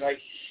there's a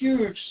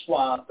huge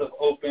swath of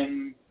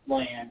open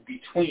land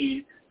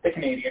between the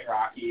Canadian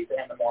Rockies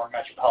and the more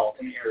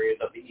metropolitan areas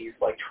of the East,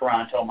 like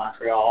Toronto,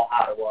 Montreal,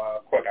 Ottawa,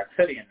 Quebec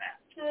City, and that.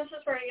 So this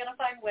is where you're going to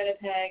find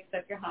Winnipeg. So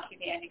if you're a hockey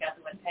fan, you got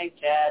the Winnipeg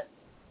Jets.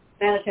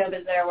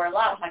 Manitoba's there, where a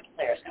lot of hockey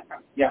players come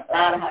from. Yeah. A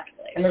lot of hockey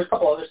players. And there's a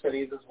couple other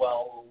cities as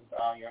well.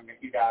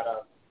 You got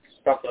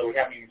stuff that we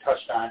haven't even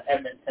touched on.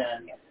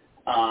 Edmonton. Yep.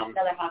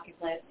 Another hockey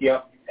place.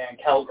 Yep. And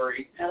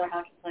Calgary. Another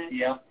hockey place.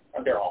 Yep.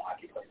 They're all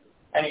hockey places.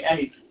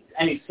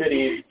 Any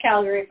city.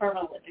 Calgary for an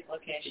Olympic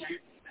location.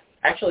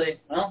 Actually,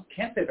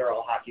 can't say they're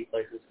all hockey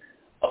places.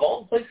 Of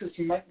all the places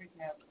you might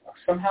have,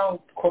 somehow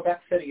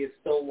Quebec City is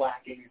still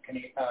lacking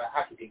a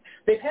hockey team.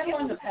 They've had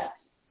one in the past.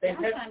 It's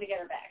time to get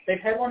her back. They've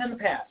had one in the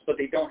past, but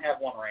they don't have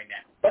one right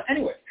now. But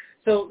anyway,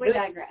 so we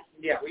digress.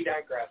 Yeah, we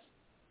digress,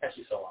 as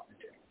you so often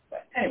do.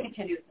 But anyway,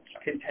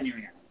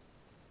 continuing on.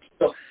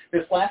 So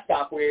this last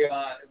stop, we're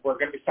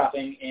going to be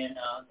stopping in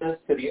the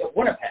city of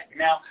Winnipeg.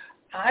 Now,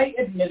 I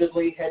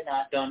admittedly had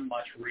not done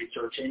much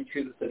research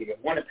into the city of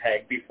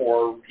Winnipeg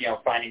before,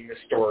 finding the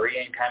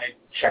story and kind of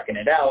checking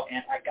it out.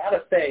 And I got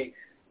to say,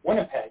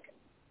 Winnipeg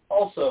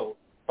also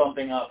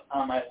bumping up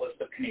on my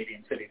list of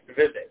Canadian cities to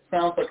visit.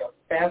 Sounds like a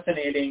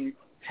fascinating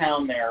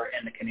town there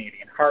in the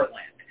Canadian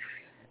heartland.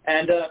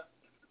 And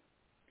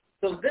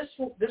so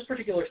this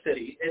particular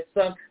city,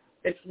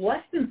 it's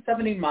less than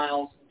 70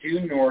 miles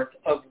due north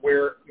of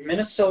where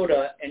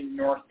Minnesota and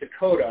North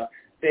Dakota,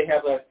 they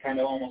have a kind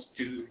of almost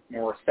due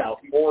north-south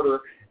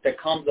border that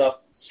comes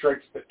up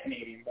straight to the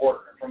Canadian border.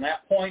 And from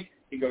that point,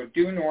 you go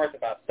due north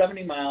about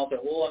 70 miles, or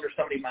a little under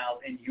 70 miles,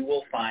 and you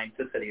will find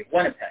the city of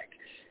Winnipeg.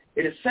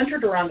 It is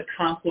centered around the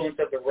confluence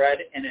of the Red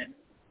and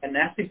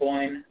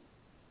Assiniboine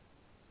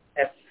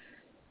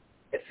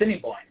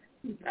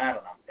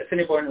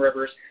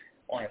rivers.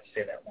 Only have to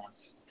say that once.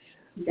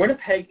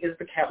 Winnipeg is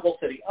the capital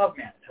city of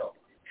Manitoba,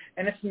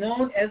 and it's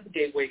known as the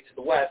gateway to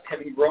the West,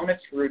 having grown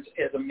its roots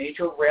as a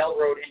major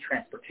railroad and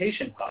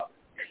transportation hub.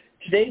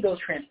 Today, those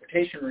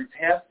transportation routes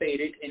have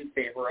faded in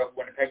favor of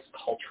Winnipeg's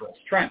cultural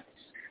strengths.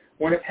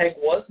 Winnipeg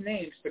was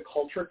named the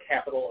Culture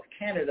Capital of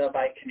Canada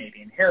by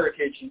Canadian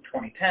Heritage in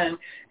 2010,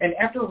 and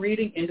after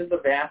reading into the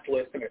vast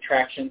list of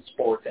attractions,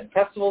 sports, and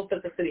festivals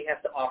that the city has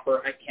to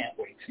offer, I can't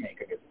wait to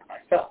make a visit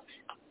myself.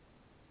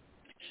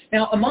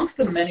 Now, amongst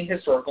the many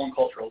historical and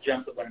cultural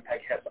gems that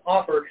Winnipeg has to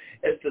offer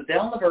is the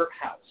Delnavert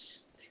House.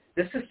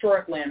 This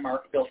historic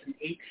landmark, built in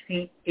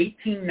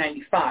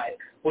 1895,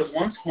 was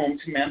once home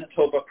to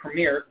Manitoba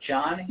Premier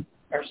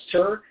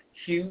Sir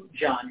Hugh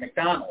John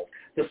Macdonald,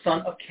 the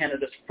son of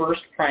Canada's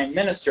first Prime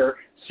Minister,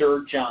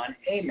 Sir John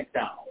A.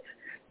 Macdonald.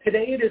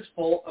 Today it is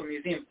a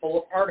museum full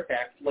of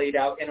artifacts laid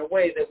out in a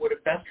way that would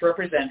have best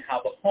represent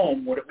how the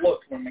home would have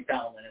looked when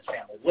MacDonald and his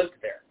family lived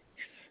there.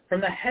 From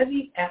the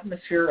heavy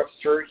atmosphere of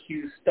Sir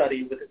Hugh's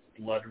study with its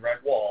blood-red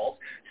walls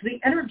to the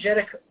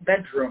energetic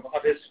bedroom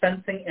of his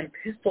fencing and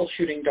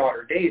pistol-shooting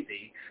daughter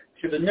Daisy,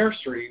 to the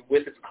nursery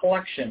with its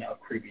collection of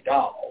creepy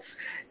dolls,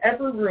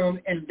 every room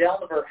in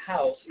Delnevert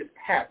House is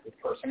packed with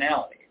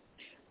personality.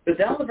 The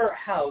Delnevert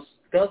House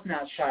does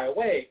not shy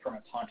away from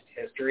its haunted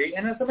history,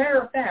 and as a matter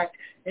of fact,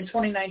 in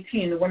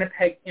 2019, the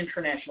Winnipeg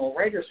International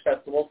Writers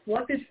Festival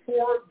selected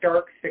 4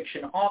 dark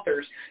fiction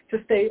authors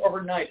to stay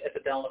overnight at the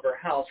Delnevert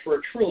House for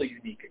a truly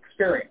unique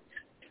experience.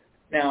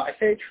 Now, I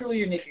say truly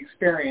unique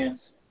experience.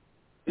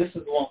 This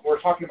is the one,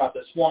 we're talking about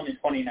this one in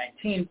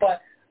 2019,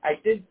 but I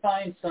did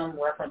find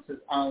some references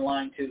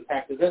online to the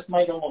fact that this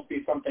might almost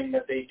be something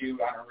that they do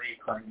on a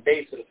recurring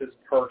basis as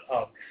part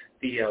of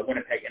the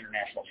Winnipeg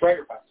International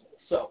Writers Festival.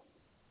 So,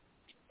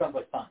 sounds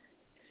like fun.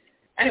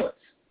 Anyways,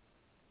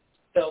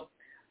 so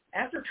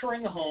after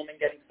touring the home and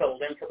getting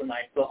settled in for the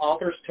night, the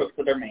authors took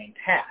to their main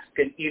task,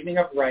 an evening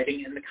of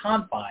writing in the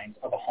confines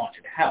of a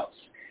haunted house.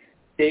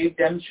 Dave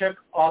Demchuk,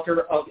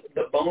 author of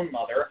The Bone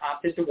Mother,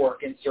 opted to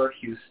work in Sir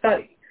Hugh's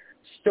study.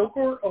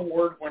 Stoker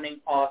Award-winning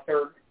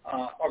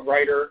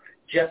writer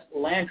Jess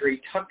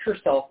Landry tucked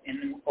herself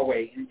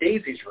away in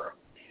Daisy's room.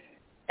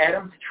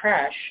 Adam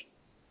Trash,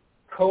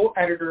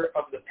 co-editor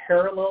of the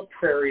Parallel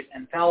Prairies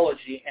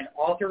anthology and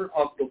author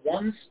of The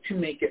Ones to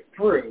Make It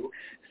Through,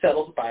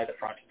 settled by the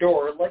front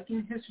door,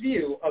 liking his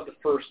view of the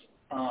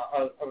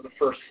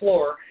first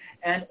floor,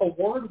 and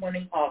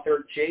award-winning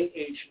author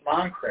J.H.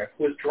 Moncrief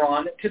was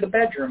drawn to the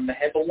bedroom that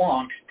had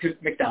belonged to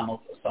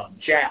MacDonald's son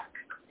Jack.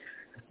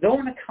 Though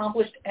an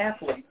accomplished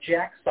athlete,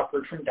 Jack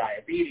suffered from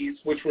diabetes,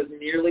 which was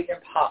nearly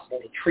impossible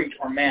to treat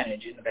or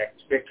manage in the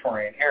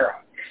Victorian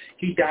era.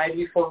 He died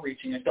before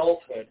reaching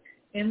adulthood,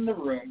 in the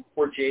room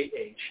where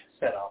J.H.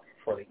 set up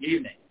for the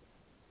evening.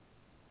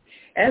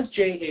 As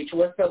J.H.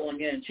 was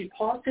settling in, she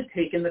paused to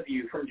take in the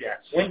view from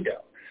Jack's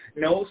window.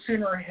 No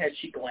sooner had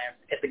she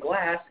glanced at the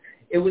glass,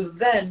 it was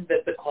then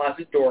that the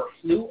closet door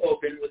flew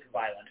open with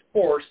violent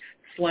force,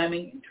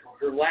 slamming into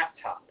her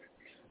laptop.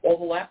 While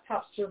the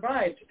laptop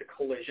survived the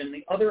collision,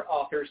 the other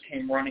authors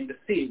came running to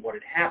see what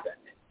had happened.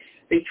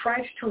 They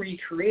tried to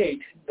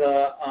recreate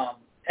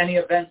any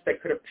events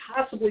that could have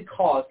possibly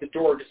caused the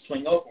door to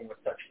swing open with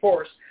such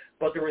force,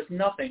 but there was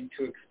nothing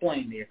to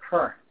explain the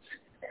occurrence.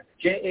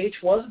 J.H.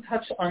 was a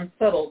touch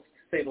unsettled,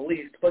 to say the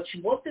least, but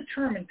she was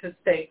determined to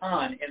stay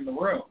on in the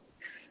room.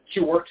 She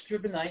worked through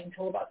the night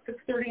until about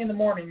 6:30 in the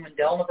morning when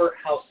Delnevert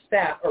House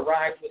staff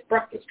arrived with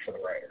breakfast for the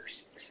writers.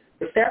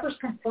 The staffers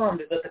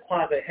confirmed that the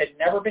closet had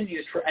never been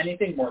used for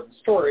anything more than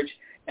storage,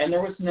 and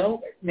there was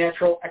no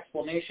natural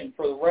explanation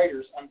for the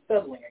writers'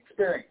 unsettling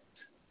experience.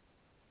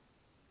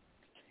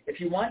 If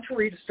you want to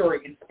read a story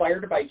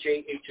inspired by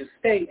J.H.'s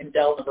stay in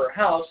Delnevert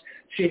House,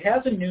 she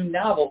has a new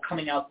novel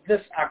coming out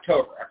this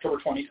October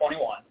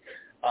 2021,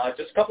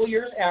 just a couple of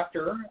years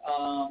after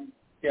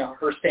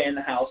her stay in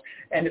the house,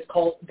 and it's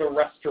called The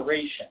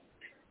Restoration.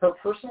 Her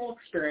personal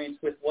experience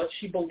with what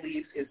she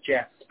believes is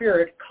Jack's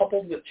spirit,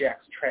 coupled with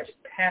Jack's tragic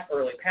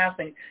early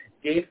passing,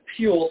 gave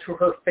fuel to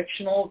her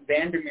fictional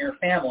Vandermeer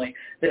family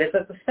that is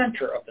at the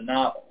center of the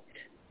novel.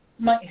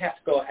 Might have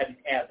to go ahead and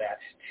add that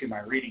to my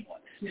reading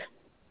list.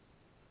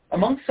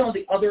 Among some of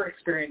the other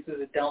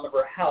experiences at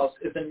Delnevert House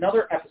is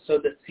another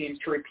episode that seems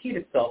to repeat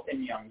itself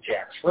in young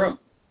Jack's room.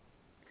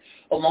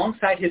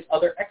 Alongside his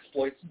other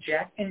exploits,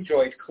 Jack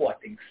enjoyed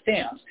collecting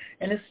stamps,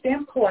 and his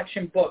stamp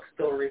collection book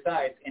still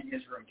resides in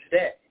his room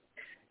today.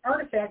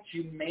 Artifacts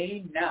you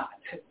may not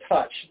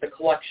touch the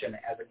collection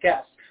as a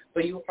guest,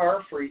 but you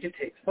are free to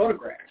take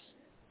photographs.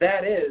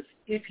 That is,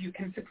 if you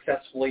can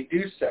successfully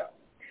do so.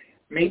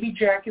 Maybe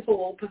Jack is a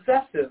little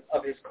possessive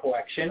of his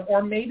collection,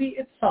 or maybe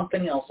it's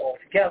something else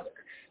altogether.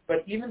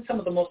 But even some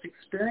of the most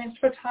experienced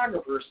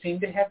photographers seem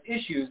to have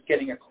issues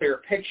getting a clear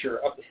picture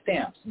of the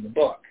stamps in the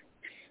book.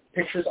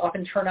 Pictures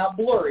often turn out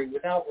blurry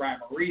without rhyme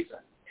or reason.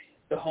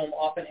 The home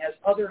often has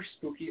other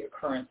spooky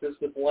occurrences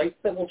with lights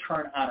that will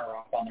turn on or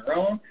off on their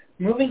own,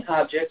 moving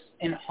objects,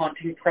 and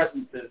haunting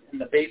presences in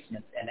the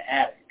basement and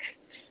attic.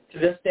 To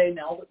this day,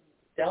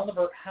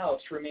 Delnevert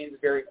House remains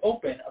very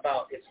open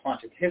about its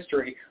haunted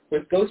history,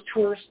 with ghost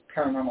tours,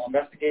 paranormal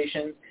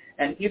investigations,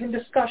 and even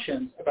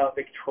discussions about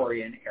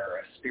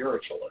Victorian-era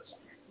spiritualism.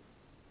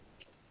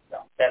 So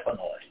that's on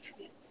the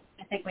list.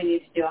 I think we need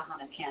to do a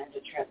Haunted Canada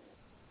trip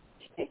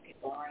to take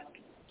people around.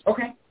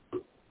 Okay.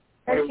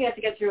 First, you have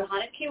to get through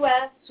Haunted Key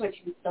West, which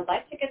you can still buy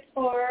tickets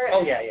for.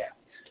 Oh, yeah.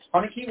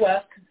 Haunted Key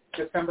West,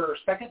 December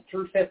 2nd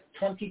through 5th,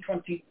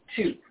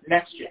 2022,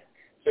 next year.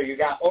 So you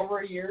got over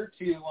a year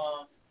to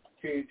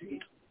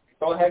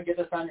go ahead and get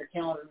this on your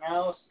calendar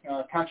now,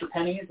 count your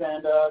pennies,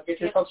 and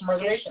get yourself some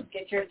reservations.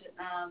 Get your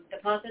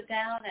deposit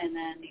down, and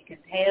then you can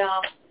pay it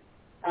off,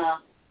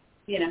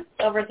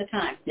 over the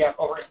time. Yeah,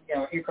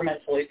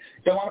 incrementally.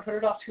 Don't want to put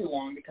it off too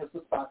long because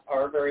the spots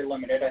are very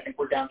limited. I think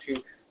we're down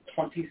to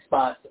 20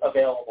 spots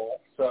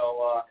available,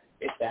 so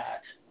it's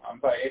that.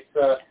 But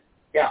it's,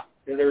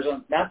 because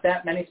there's not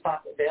that many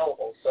spots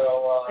available.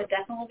 So it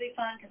definitely will be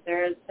fun because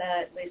there's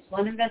at least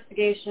one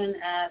investigation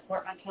at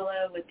Fort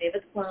Montello with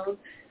David Sloan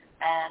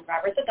and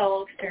Robert the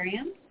Doll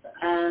Experience,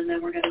 and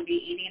then we're going to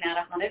be eating at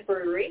a haunted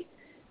brewery.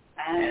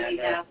 And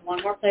we have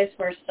one more place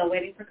we're still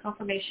waiting for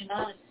confirmation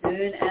on. As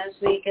soon as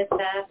we get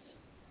that,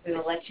 we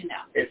will let you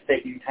know. It's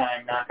taking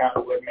time. Knock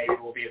on wood. Maybe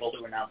we'll be able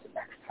to announce it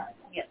next time.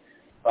 Yes.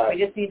 But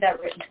we just need that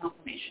written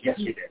confirmation. Yes,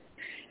 you did.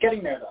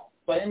 Getting there, though.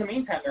 But in the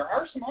meantime, there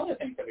are some other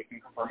things that we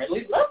can confirm. At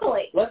least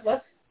Lovely.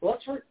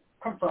 Let's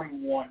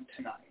confirm one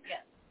tonight.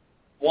 Yes.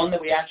 One that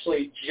we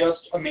actually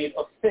just made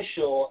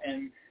official,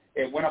 and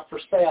it went up for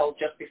sale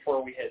just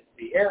before we hit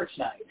the air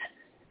tonight.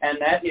 And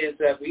that is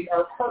that we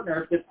are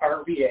partnered with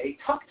RVA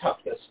Tuk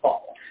Tuk this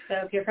fall. So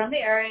if you're from the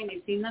area and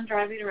you've seen them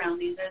driving around,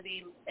 these are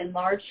the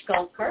enlarged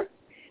golf carts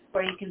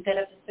where you can fit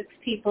up to 6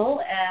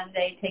 people, and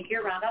they take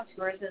you around on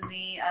tours in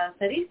the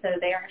city. So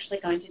they are actually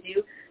going to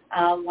do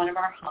one of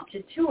our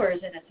haunted tours,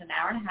 and it's an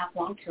hour-and-a-half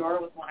long tour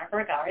with one of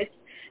our guides.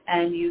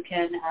 And you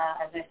can,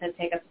 as I said,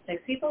 take up to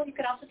 6 people. You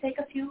can also take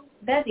a few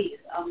bevies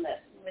on this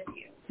with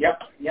you.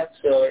 Yep.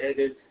 So it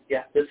is,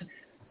 this is,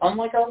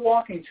 unlike our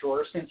walking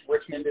tour, since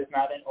Richmond is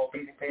not an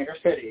open container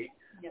city,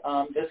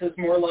 this is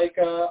more like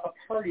a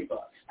party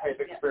bus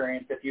type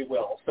experience, if you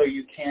will. So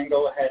you can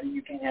go ahead and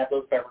you can have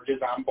those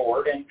beverages on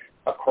board, and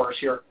of course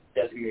your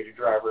designated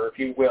driver, if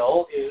you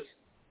will, is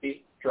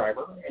the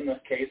driver, in this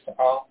case,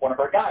 one of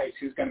our guides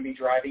who's going to be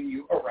driving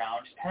you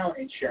around town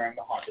and sharing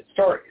the haunted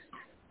stories.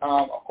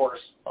 Of course,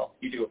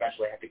 you do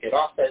eventually have to get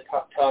off that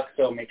tuk-tuk,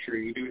 so make sure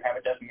you do have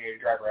a designated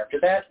driver after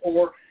that,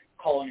 or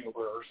call an Uber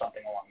or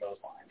something along those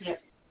lines.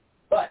 Yep.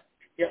 But,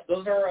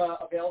 those are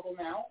available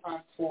now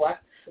on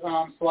select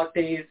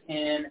days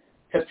in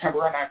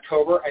September and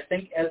October. I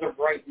think as of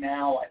right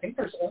now, I think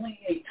there's only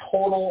a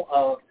total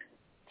of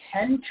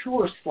 10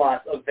 tour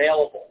slots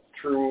available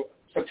through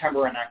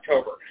September and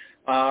October.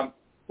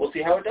 We'll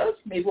see how it does.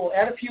 Maybe we'll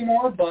add a few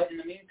more, but in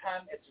the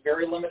meantime, it's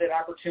very limited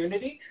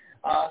opportunity.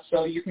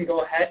 So you can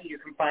go ahead and you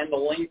can find the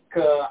link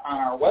on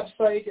our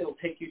website. It'll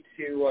take you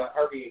to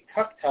RVA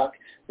Tuk Tuk.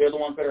 They're the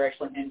ones that are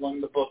actually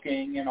handling the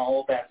booking and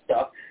all of that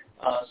stuff.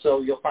 So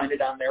you'll find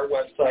it on their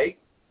website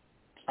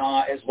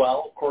as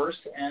well, of course.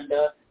 And,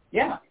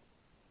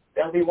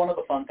 that'll be one of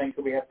the fun things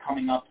that we have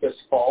coming up this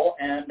fall.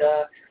 And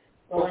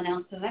we'll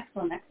announce the next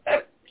one next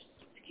week.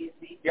 Excuse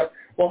me. Yep.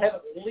 We'll have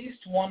at least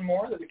one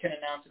more that we can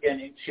announce again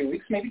in 2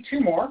 weeks, maybe 2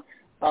 more.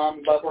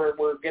 But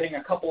we're getting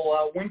a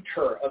couple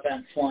winter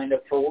events lined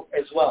up for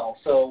as well.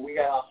 So we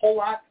got a whole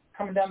lot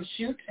coming down the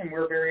chute, and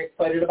we're very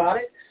excited about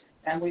it.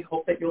 And we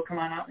hope that you'll come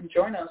on out and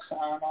join us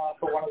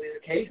for one of these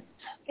occasions.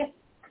 Yes.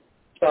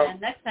 So,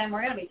 and next time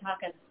we're going to be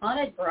talking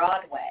haunted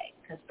Broadway,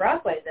 because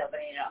Broadway's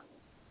opening up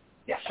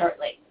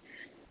shortly.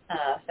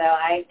 So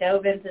I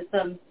dove into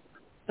some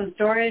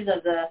stories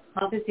of the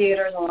haunted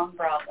theaters along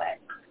Broadway.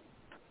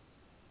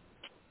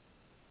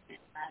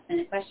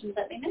 Any questions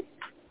that we missed?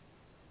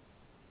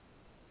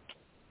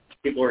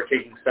 people are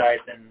taking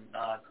sides in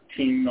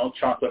Team Milk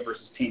Chocolate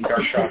versus Team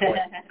Dark Chocolate.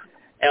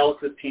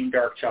 Alex is Team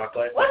Dark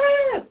Chocolate.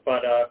 Woo!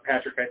 But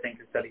Patrick, I think,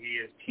 has said he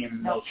is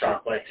Team Milk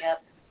Chocolate.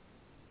 Yep.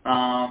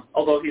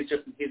 Although he's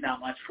not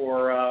much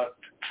for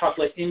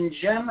chocolate in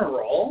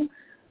general.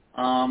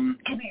 Come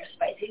here,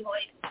 spicy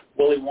boy.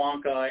 Willy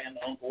Wonka and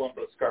the Oompa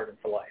Loompas Garden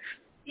for Life.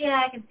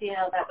 Yeah, I can see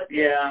how that would be.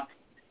 Yeah.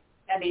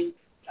 I mean,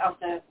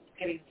 also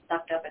getting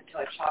sucked up into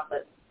a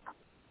chocolate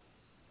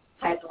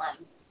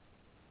pipeline.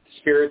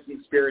 Spirits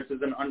and Spirits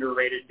is an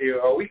underrated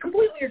duo. We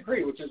completely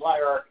agree, which is why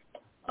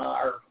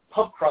our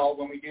pub crawl,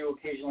 when we do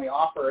occasionally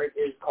offer it,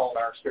 is called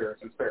our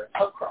Spirits and Spirits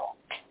pub crawl.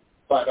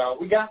 But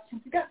we got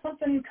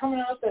something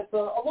coming up that's a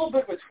little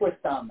bit of a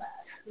twist on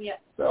that. Yeah.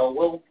 So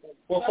we'll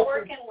we're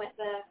working with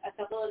a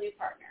couple of new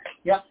partners.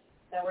 Yeah.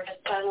 So we're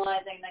just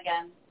finalizing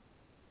again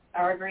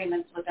our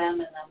agreements with them,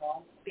 and then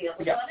we'll be able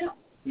to go out.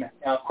 Yeah.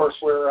 Now, of course,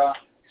 we're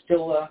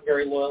still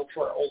very loyal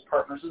to our old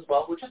partners as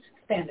well. We're just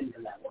expanding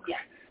the network. Yeah.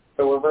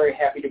 So we're very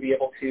happy to be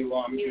able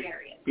to new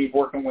areas. Be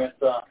working with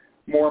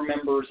more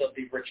members of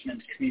the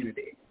Richmond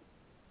community.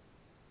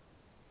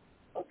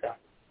 Okay.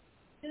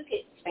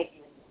 Okay.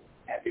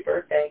 Happy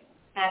birthday.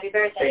 Happy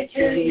birthday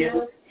to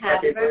you.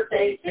 Happy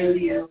birthday to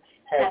you.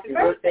 Happy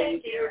birthday,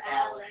 dear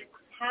Alex.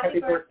 Happy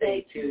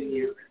birthday to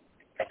you.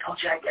 I told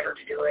you I'd get her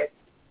to do it.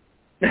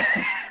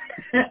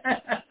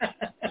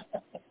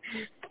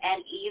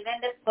 And even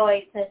the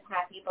boy says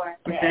happy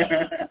birthday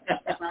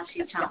while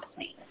she chomps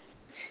me.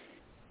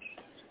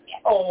 Yeah.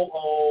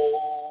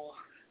 Oh.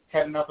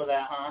 Had enough of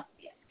that, huh?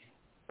 Yeah.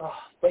 Oh,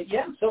 but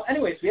yeah, so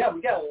anyways, we got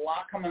a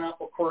lot coming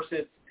up. Of course,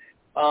 it's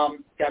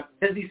got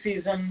busy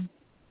season,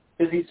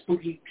 busy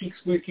peak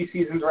spooky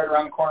season's right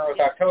around the corner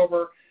with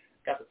October.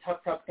 Got the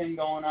Tuk Tuk thing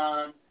going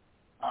on.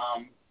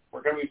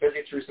 We're going to be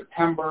busy through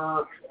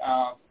September.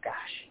 A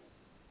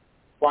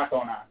lot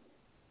going on.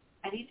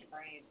 I need to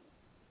breathe.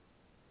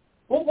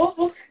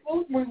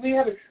 We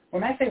have it.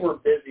 When I say we're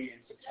busy in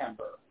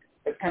September,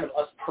 it's kind of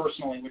us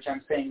personally, which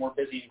I'm saying we're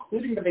busy,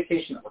 including the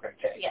vacation that we're going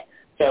to take. Yes.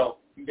 So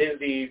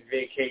busy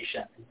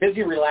vacation,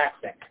 busy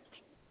relaxing.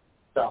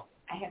 So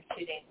I have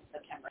 2 days in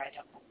September. I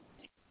don't have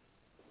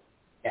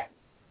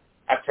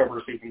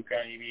October season's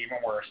going to be even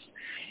worse.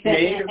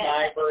 May is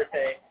my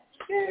birthday.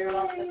 You're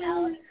welcome,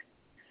 Alex.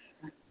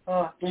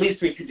 The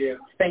least we could do.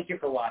 Thank you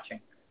for watching.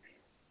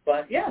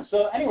 But, yeah,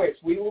 so anyways,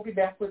 we will be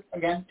back with,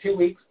 again, 2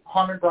 weeks,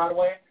 Haunted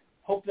Broadway.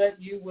 Hope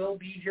that you will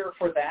be here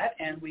for that,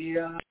 and we,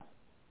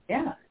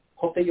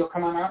 hope that you'll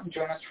come on out and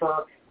join us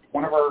for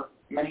one of our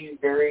many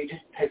varied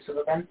types of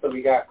events that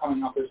we got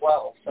coming up as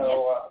well.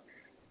 So,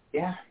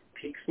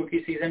 peak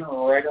spooky season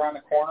right around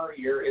the corner.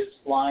 Year is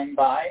flying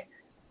by.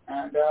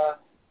 And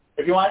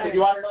if you want to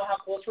know how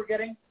close we're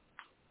getting,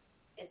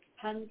 it's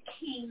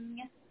pumpkin.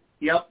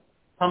 Yep,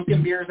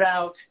 pumpkin beer's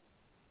out.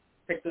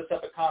 Pick this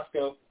up at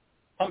Costco.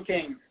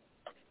 Pumpkin.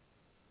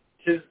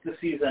 'Tis the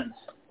season.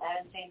 I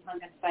haven't seen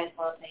pumpkin spice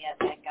latte yet,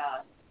 thank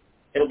God.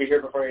 It'll be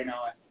here before you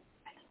know it.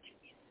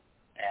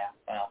 Yeah,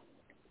 well,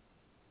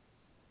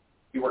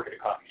 you work at a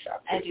coffee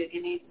shop, too. I do.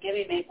 Give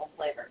me maple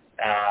flavor.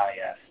 Ah,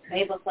 yes.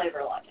 Maple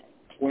flavor latte.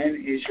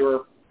 When is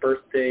your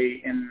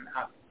birthday in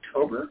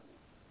October?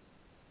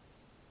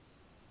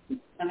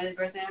 Somebody's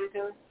birthday in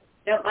October?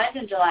 No, mine's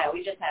in July.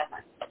 We just had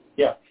mine.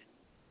 Yeah.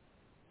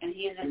 And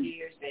he is a New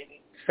Year's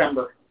baby.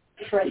 December.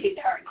 Pretty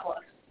darn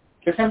close.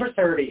 December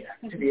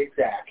 30th, to be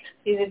exact.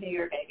 He's a New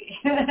Year baby.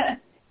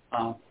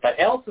 But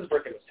Alice's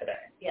birthday was today.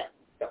 Yes.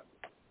 So,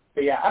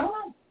 but yeah, I don't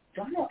know.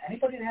 Do I know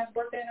anybody that has a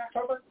birthday in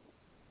October?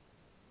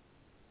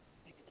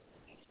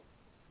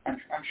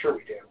 I'm sure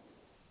we do.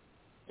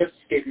 Just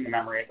escaping the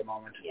memory at the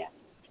moment. Yeah.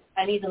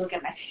 I need to look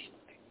at my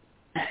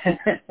as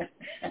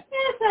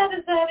sad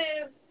as that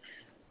is.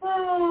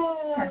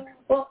 Oh.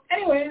 Well,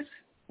 anyways,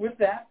 with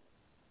that,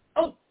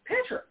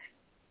 Patrick.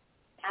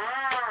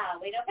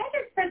 We know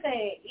Patrick's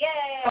birthday.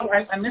 Yay! Oh,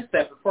 I missed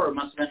that before. It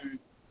must have been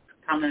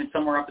commented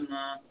somewhere up in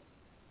the...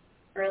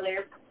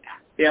 Earlier.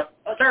 Yep.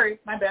 Oh, sorry.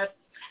 My bad.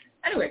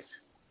 Anyways.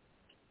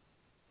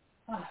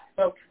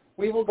 So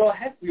we will go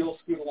ahead. We will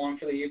scoot along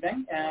for the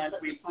evening. And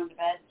we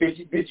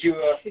bid you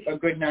a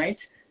good night.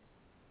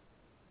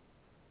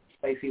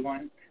 Spicy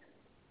one.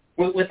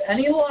 With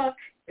any luck,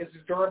 as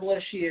adorable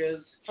as she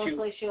is...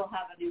 Hopefully she'll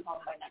have a new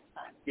home by next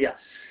time. Yes.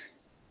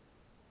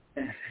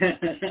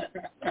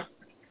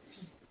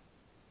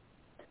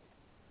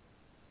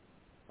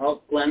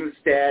 Well, Glenn's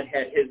dad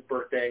had his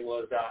birthday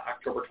was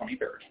October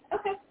 23rd.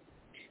 Okay.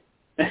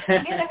 Yeah,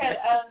 that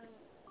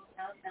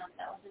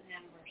was his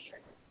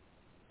anniversary.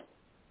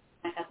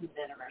 My cousin's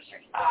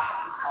anniversary.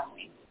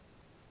 Halloween.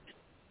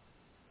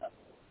 I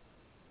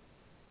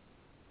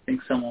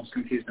think someone was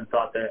confused and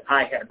thought that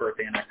I had a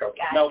birthday in October.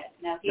 Gotcha.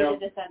 No, he's a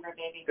December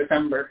baby.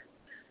 December.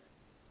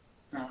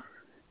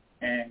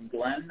 And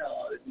Glenn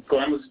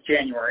was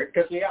January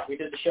because we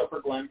did the show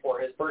for Glenn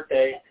for his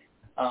birthday.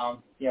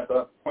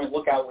 The Point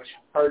Lookout, which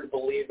hard to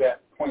believe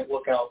that Point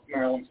Lookout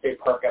Maryland State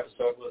Park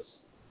episode was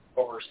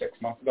over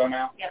 6 months ago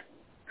now. Yep.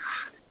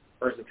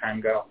 Where's the time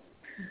go?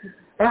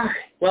 All right.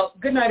 Well,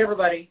 good night,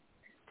 everybody.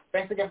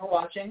 Thanks again for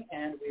watching,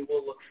 and we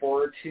will look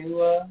forward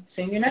to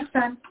seeing you next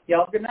time.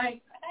 Y'all, good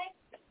night.